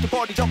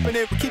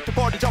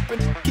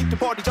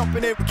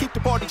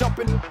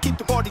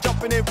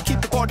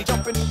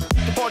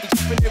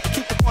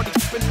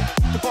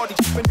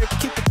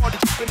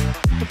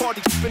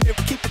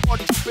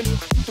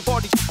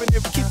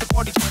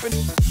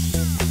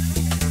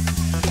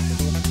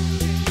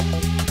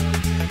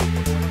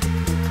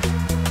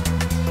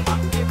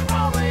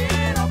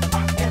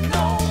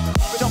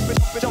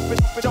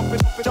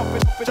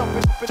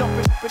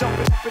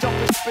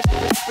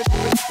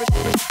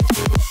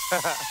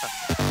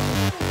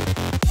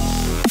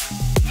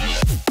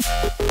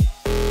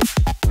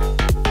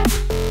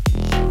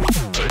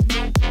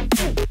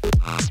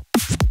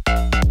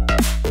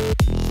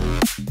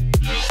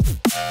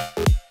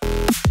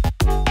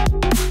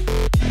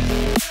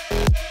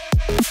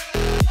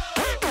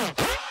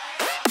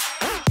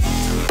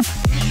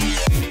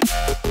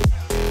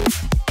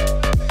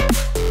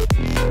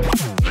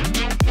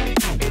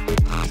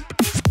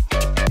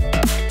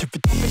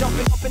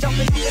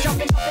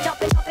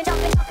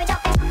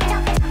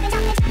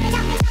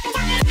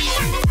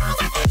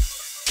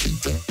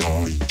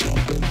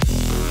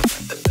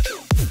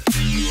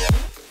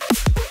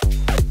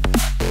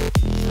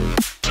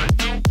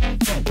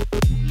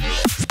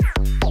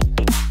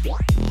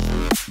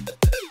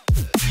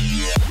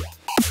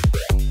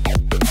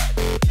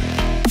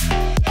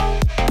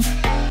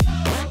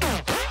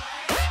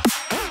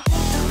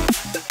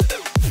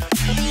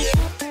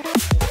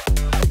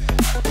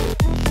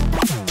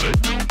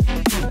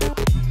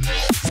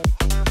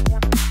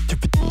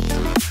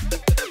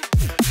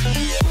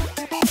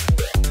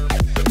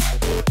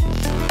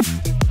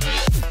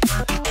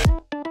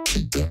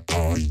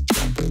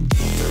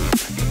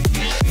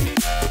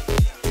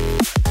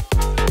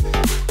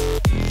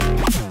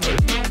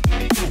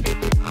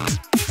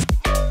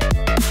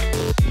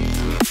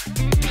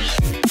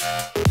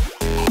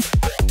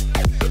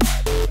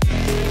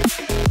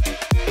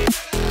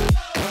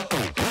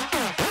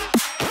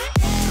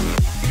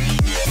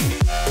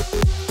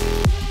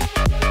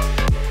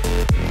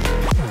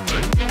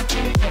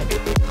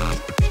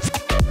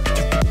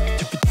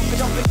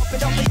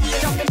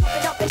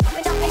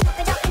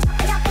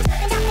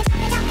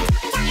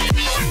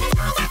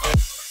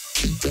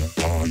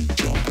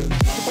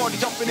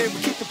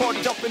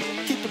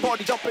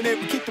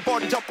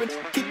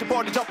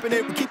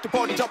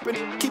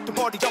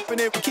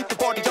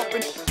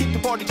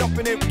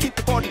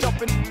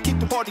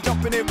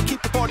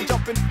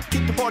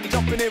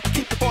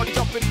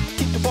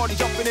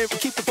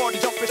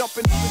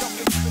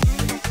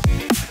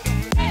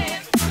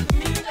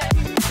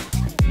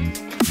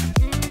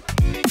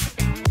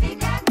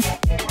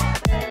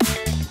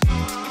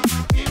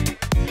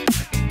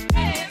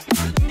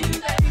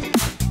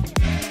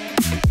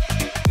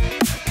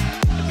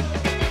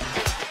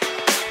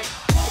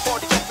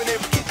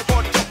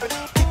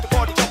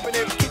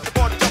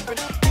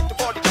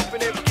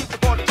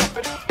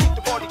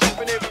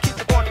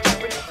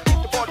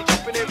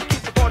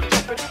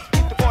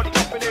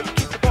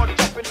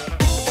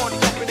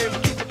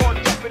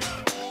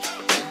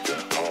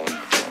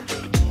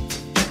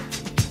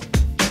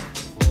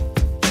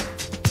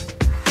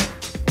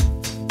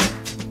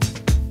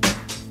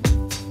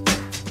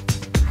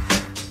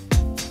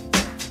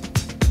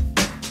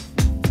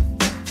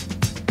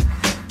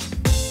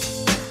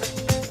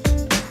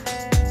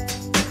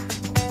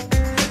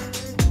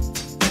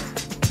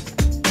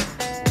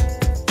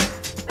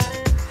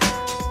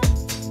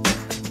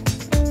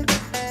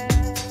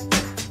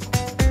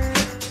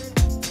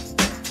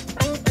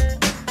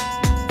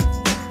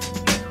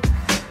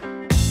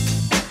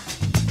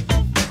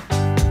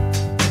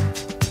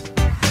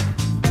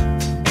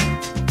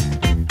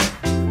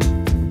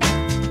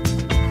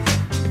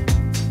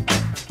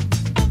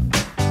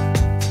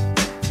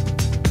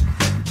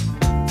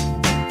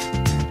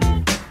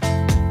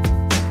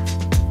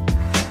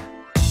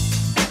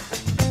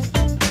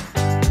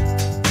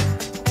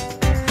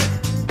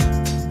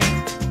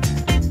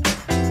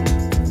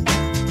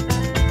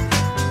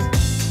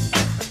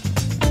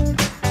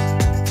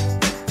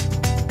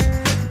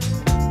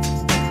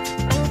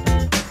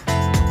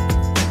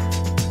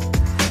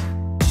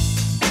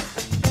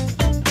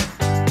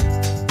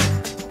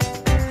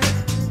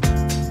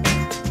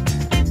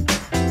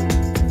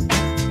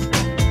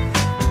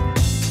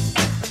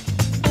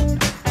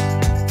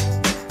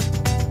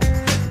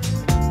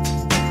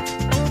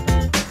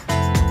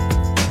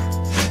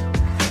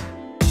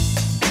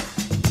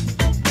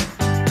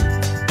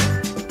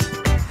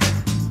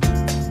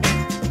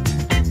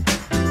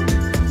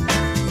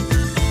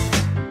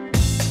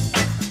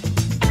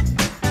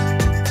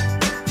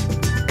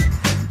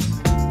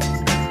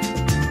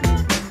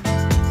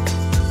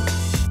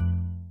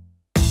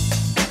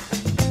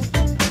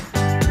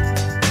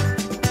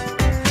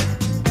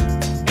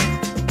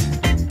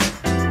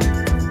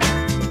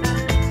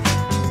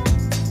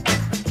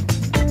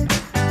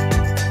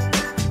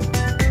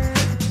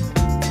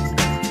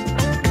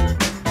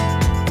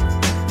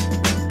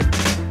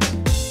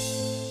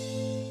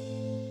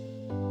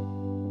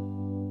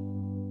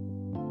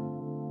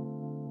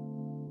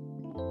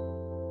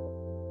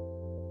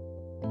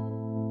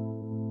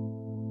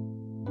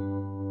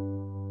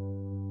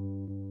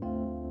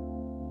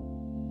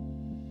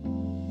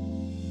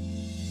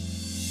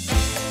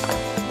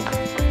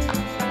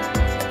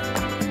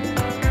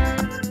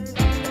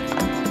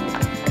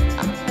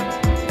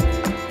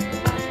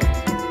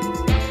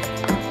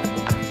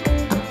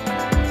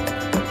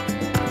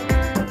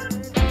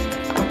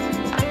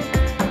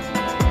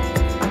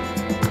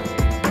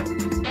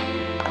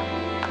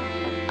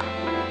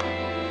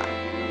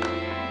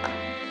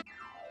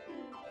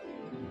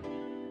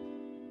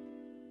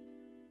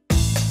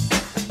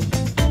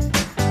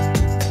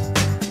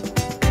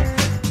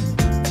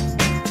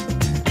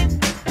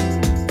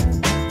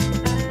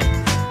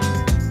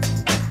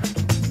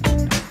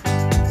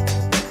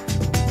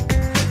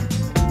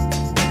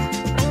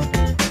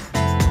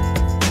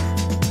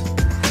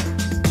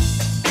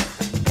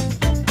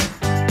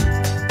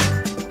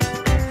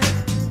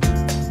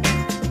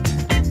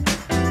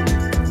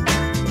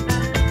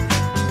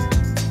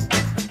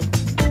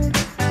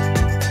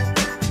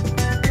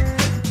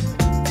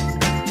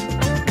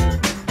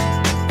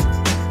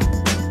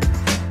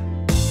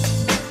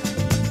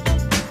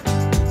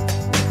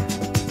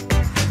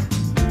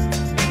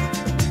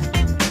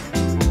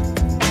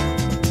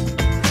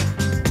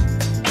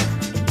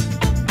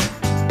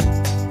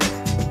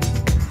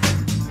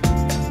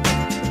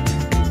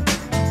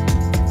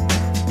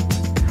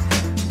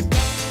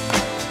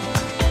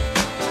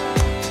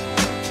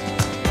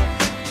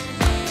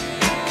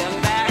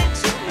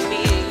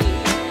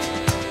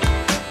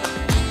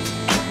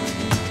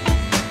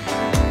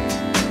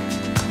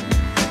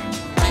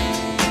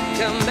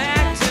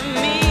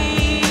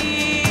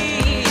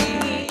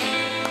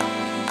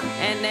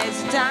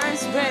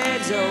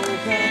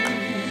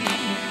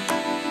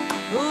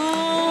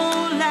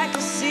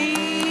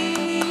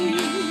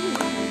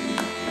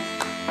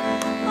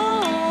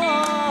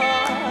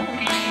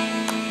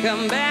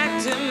 come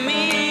back to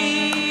me.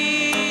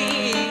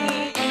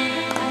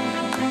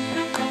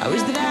 I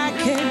wish that I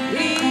could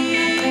be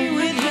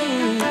with you.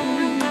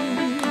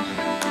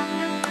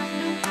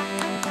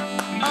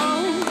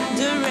 Oh,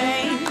 the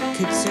rain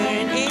could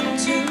turn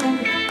into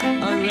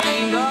a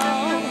rainbow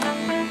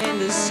in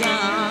the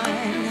sun.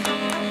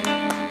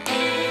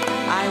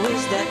 I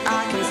wish that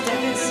I can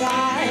step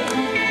inside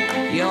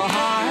your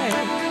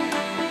heart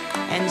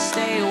and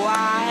stay a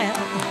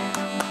while,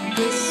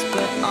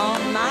 whisper all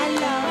my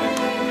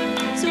love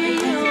to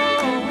you.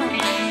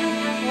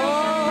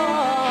 Oh.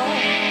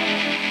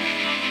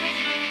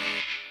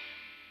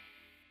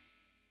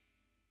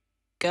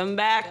 Come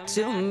back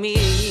to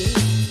me.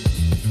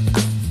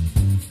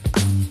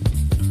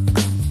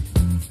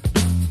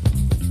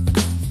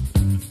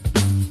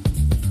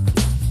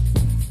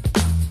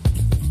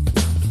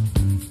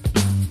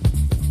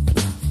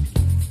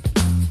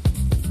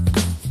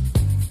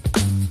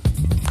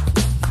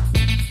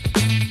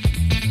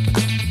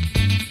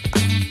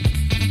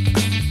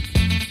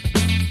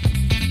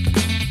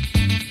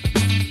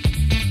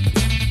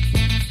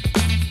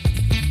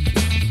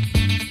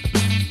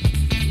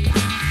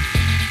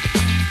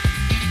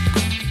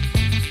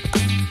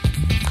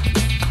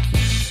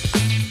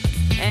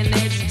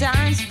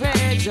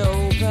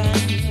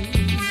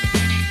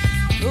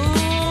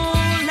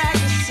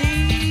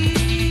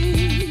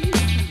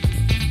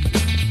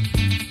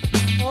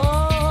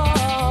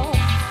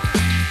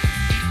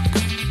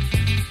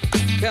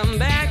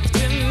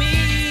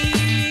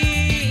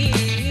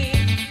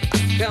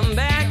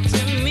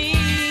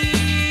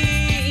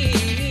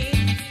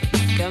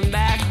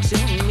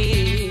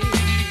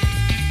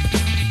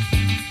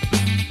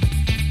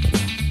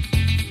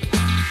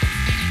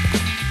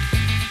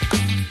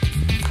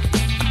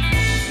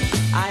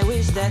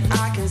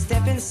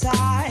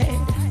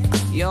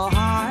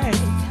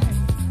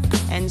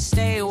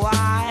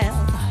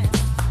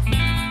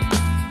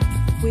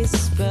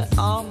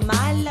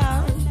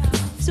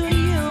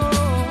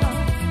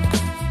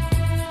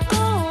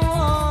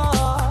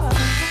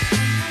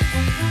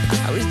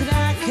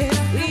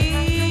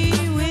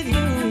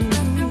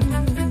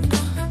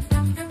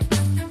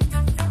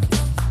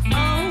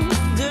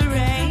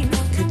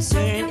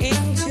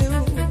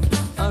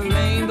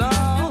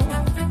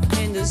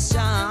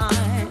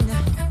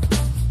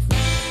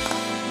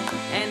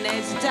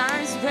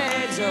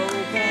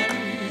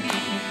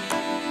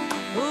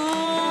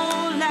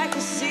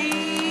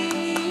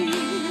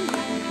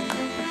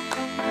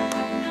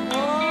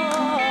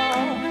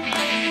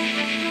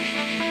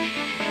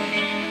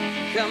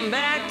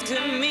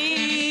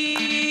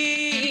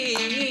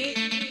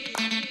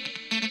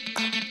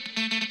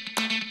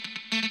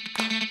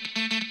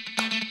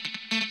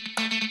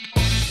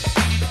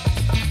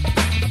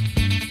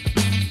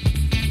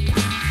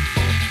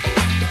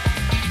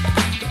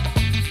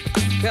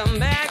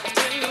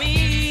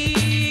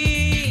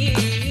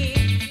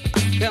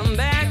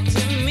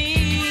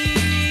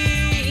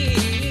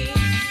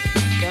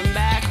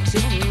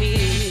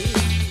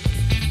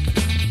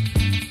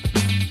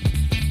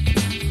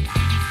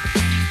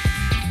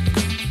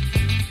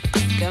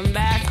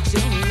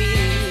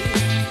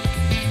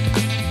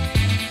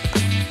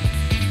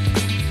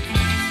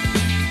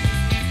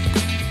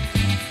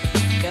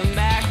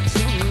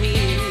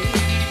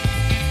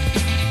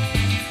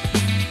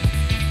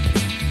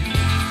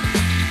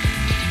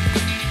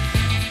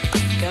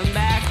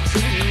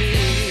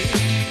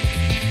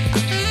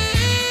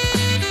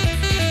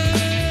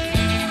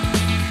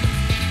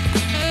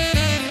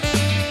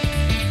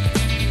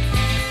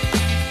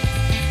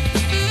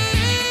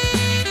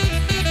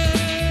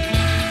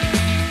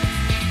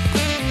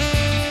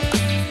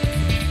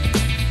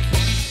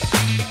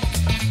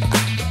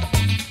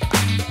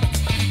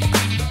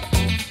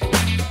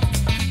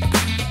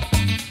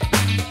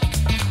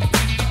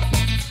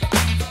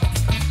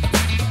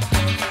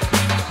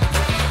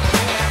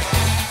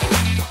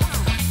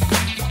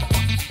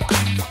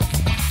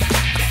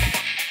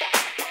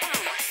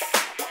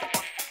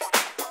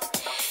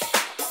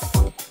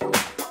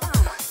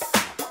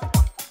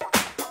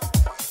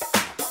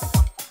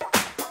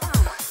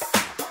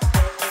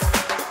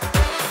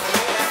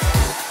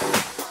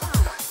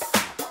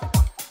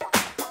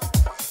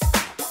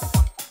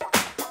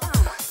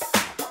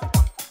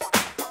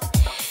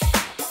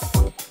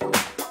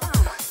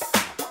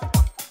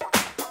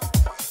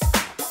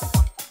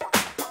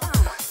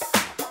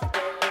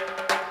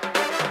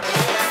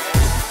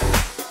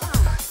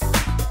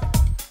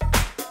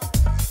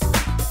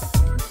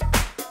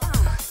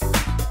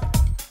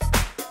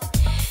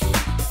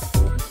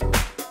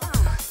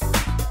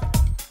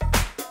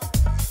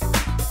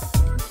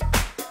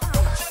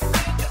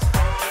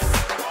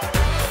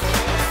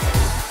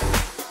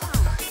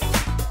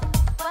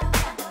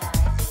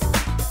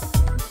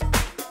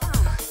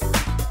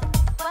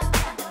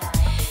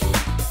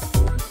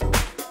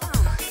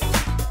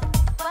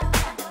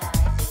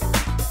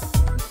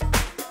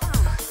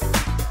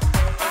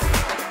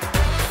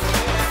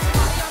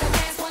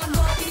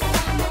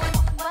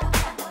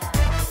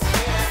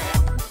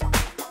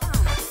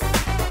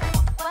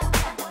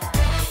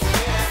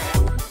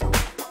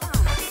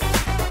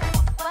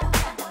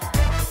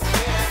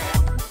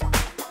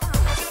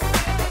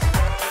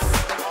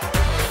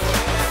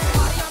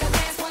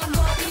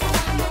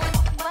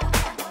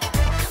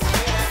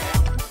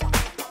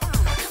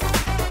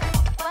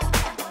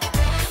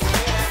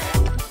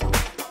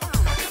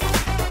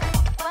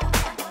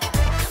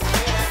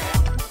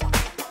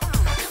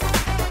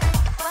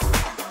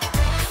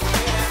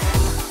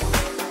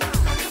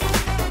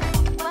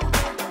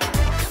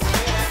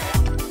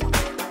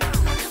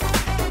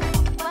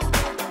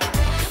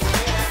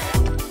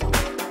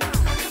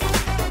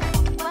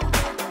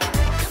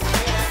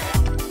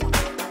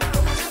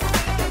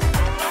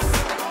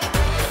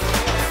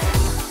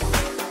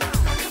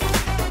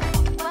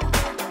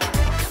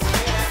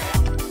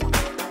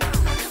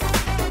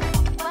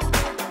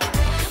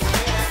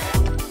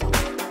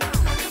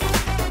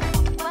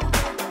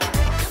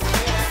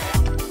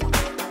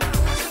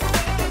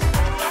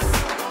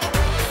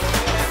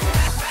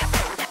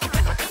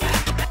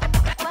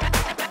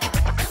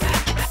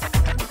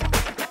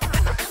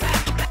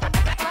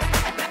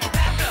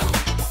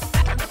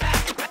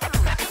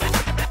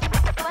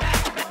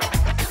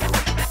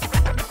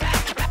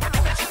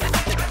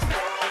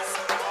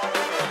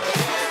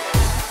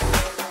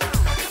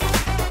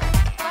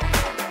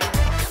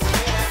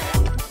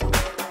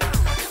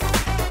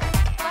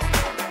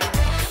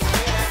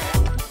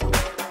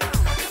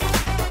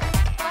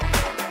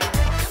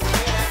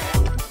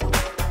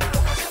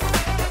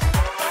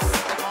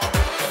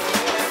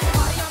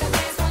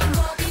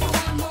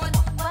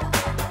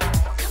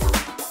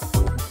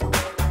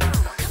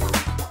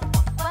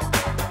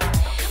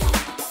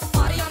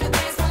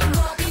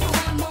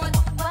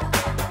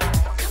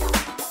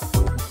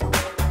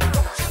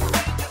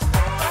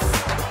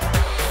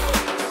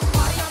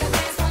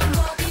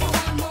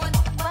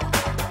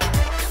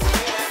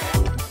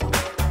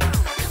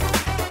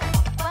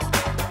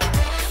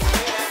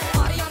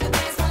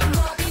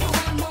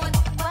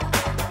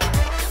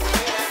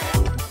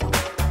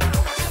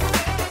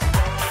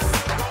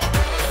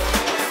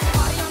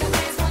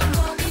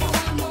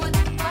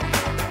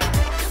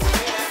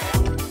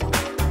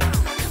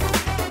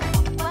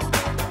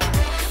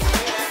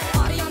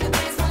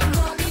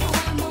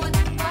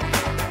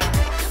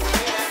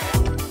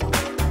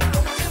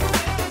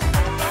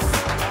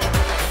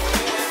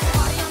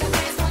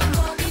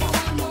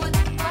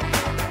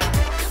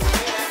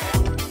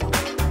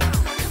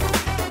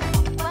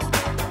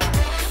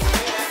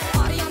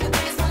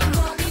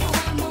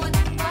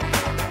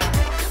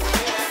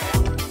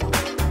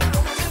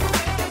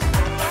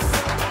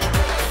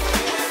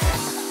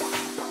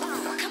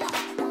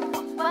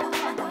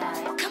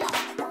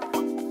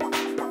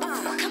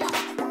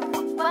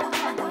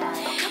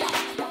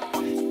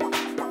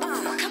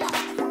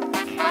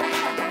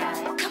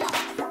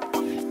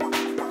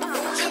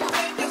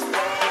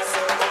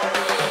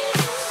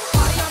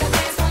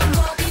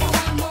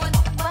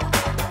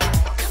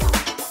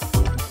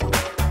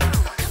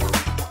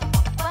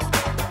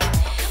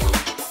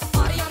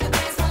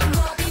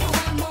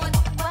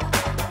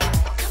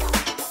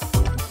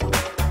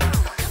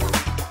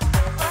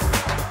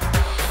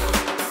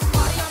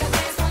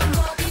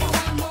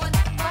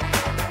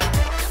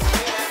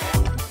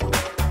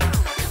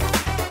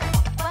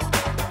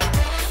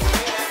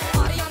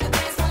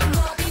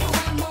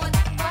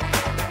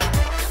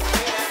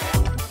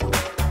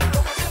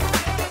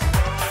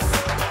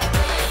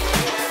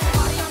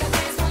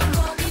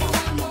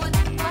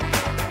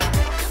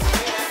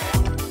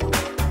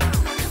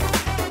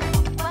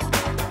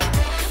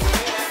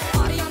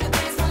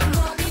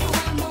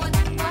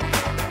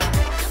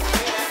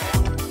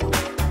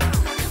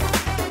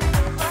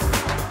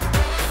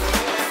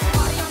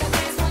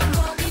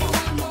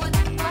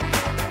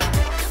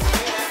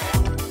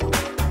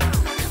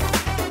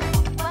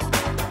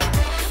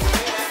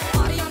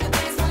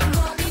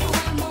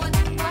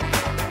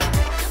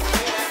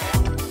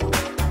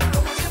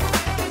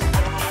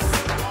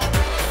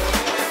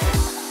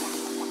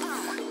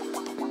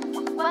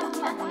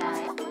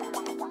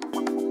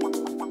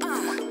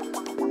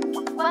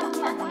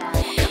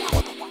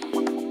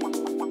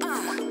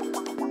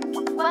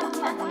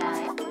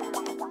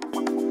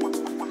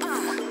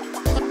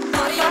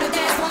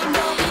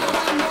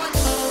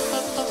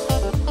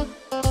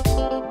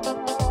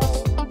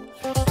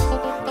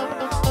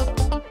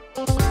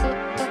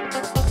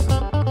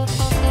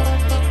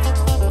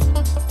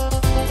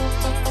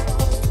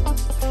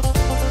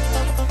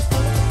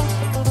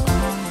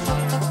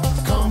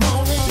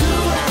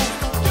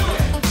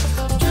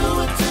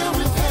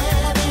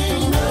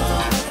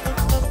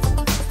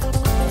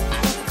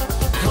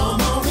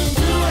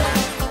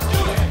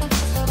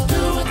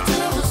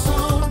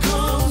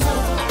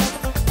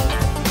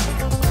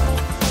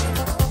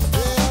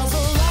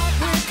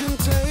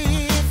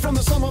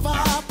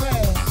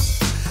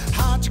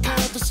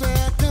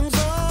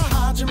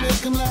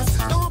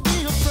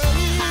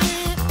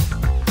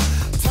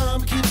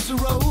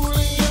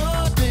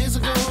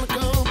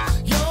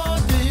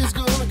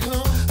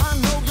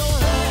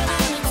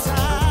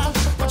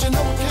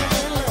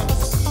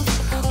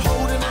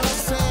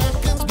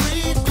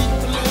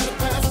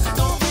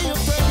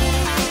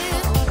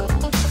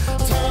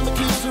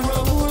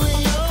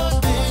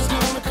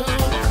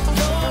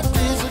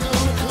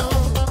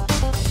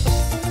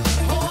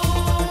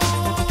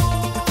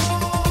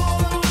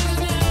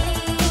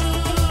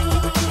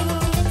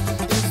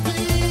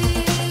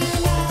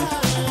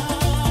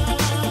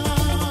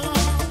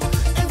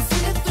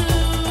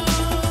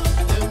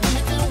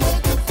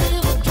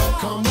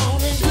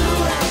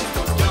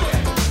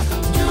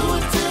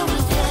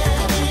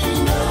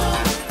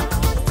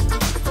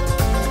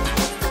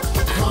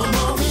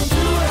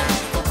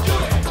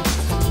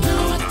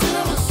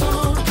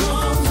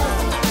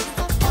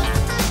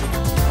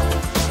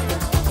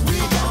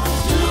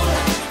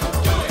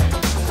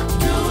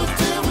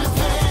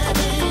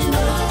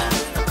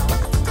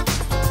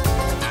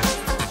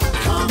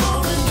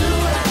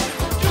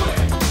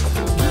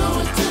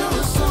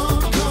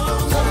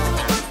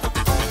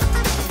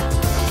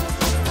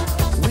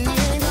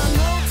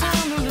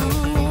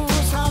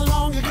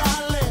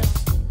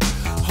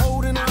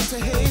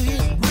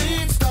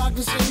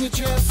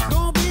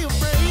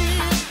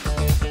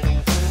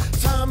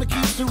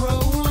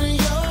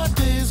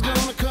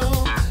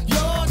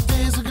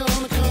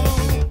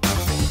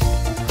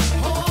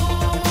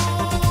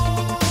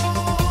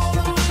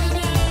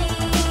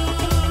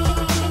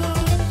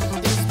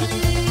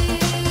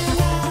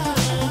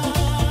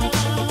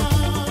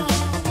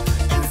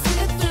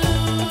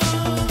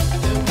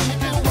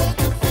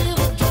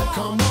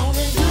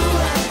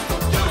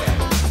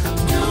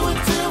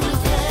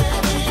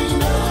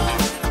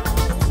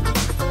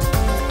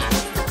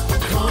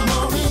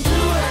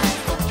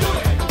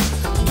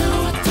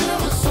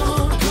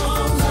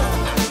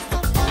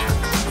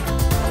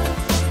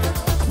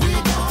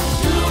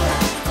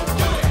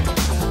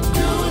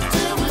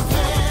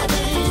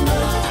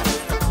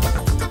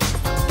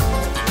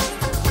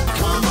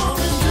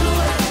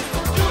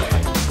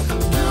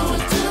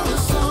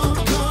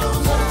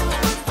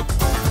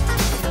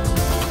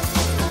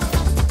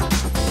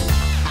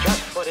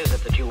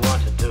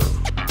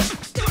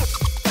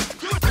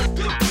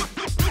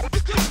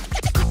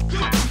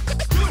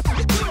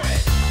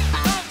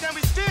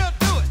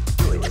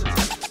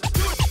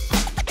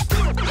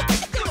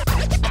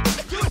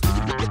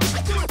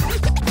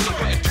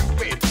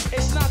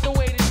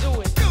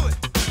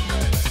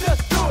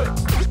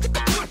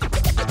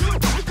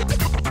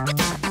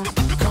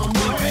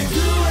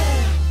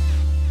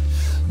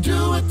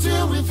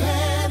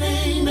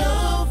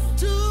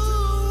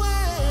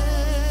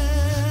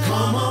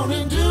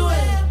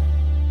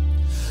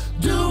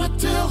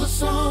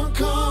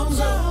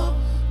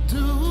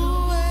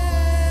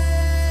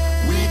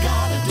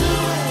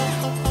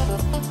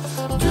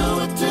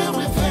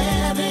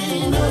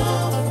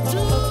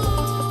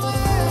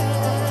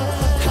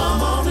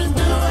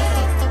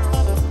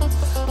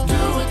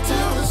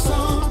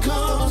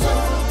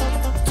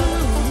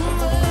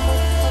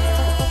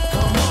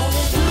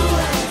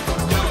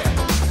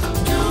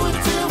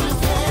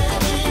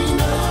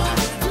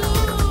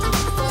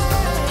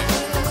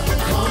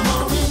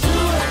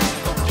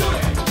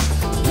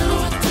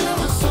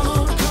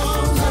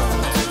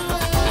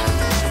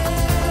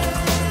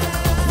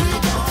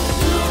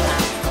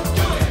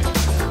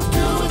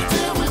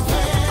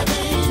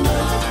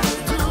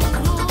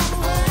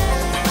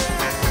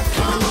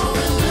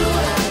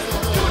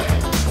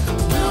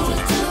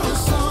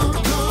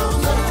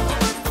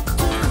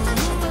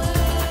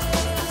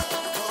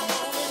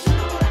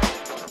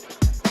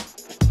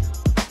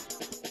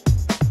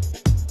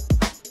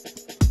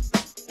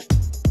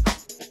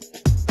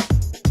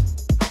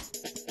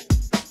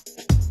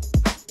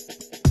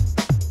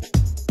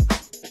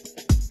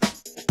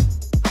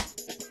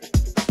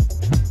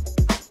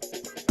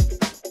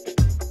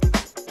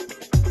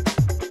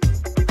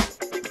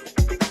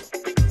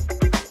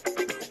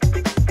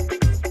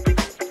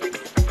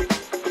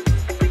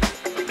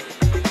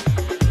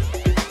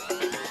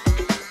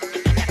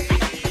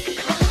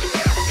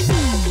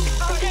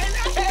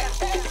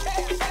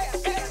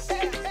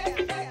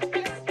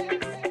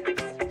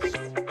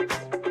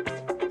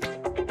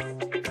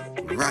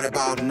 right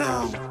about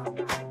now.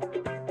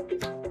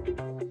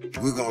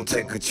 We're gonna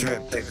take a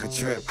trip, take a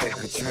trip, take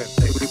a trip,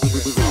 take a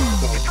trip.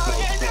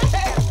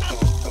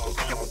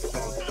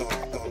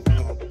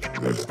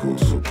 Let's go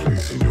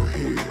someplace in your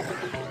head.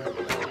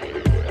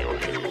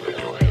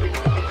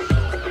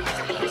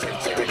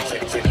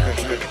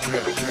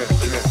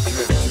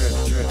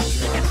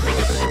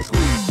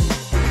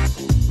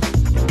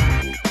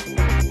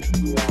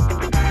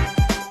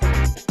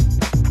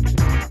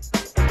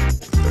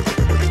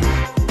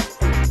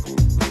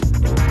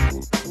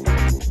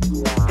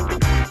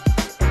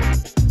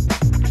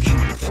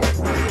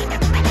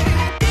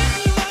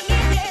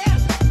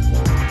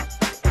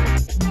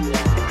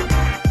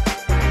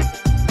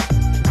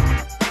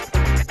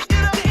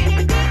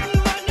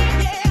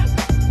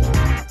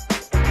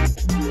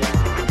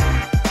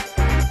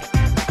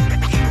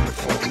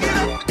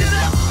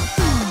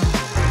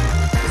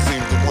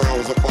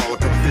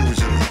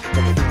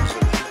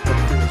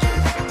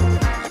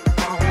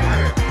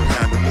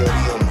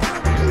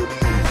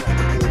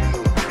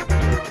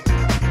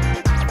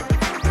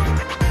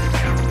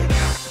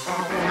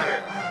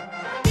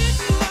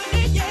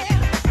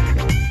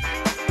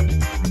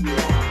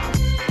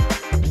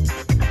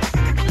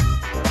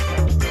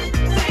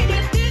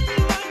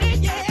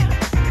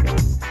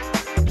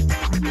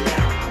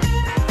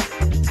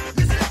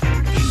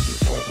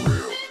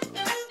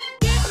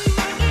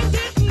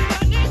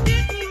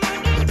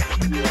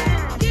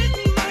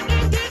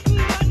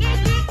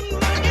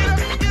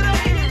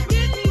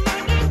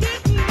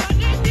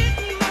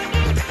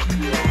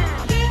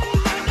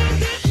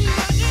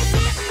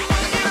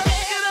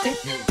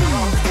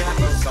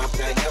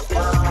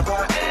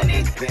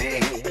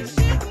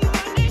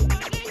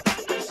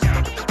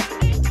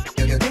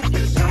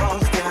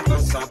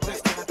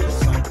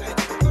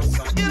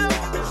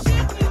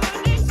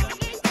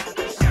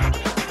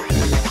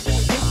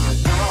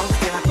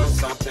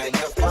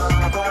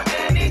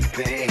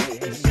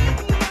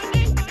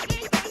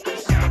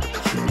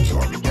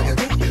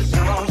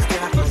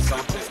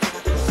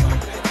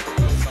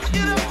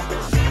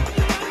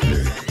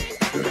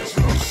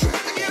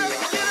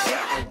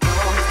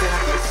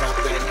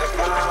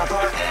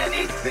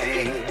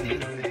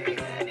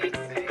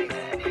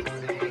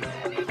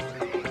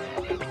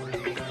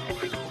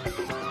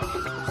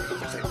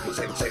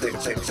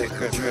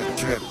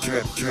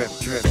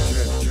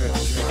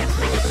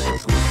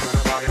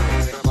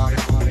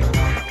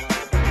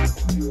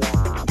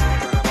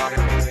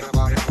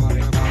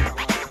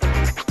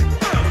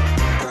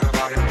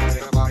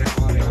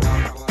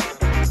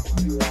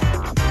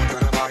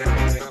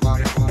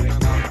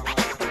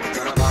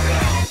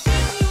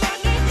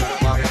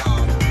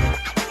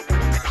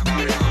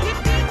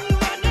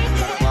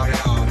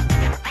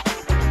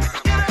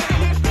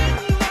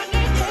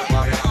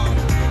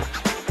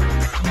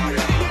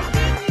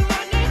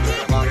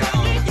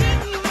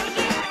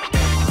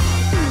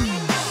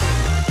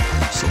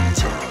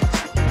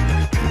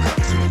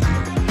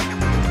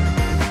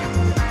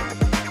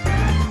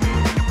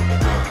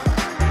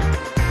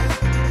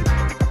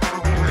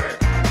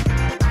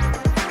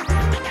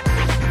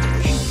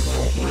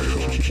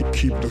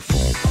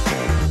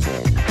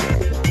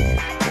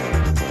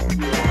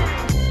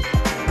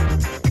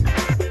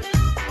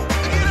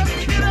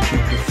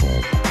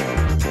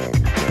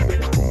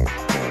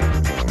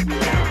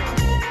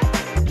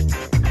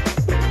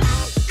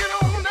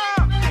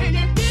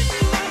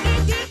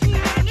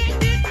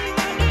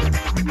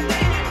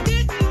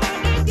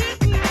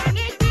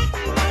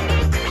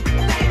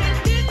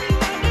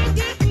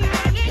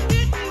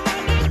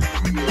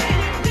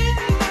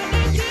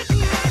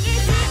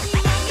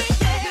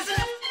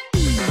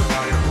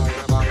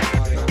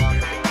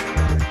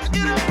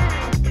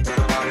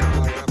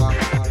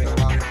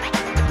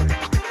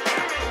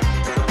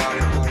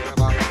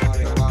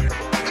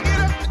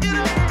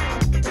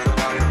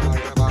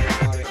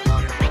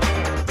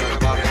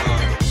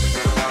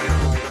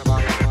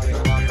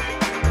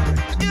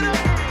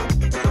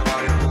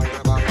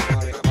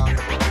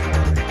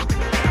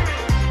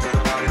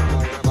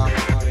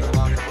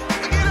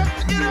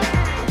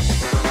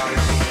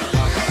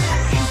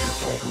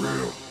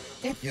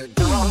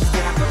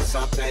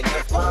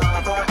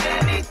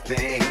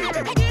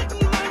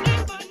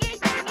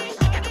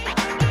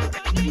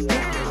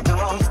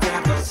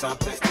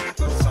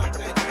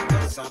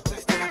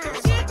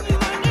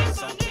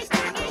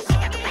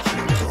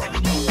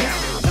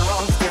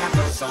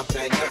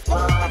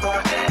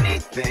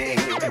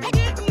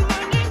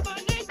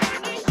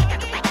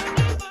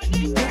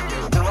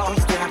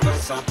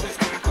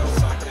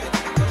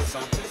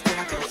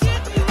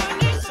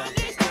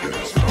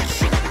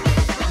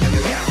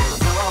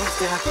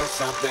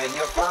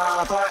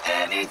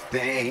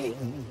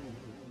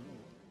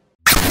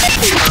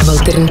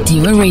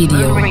 Valternativa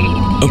Radio.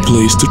 A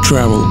place to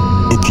travel.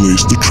 A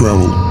place to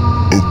travel.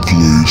 A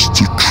place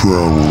to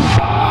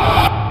travel.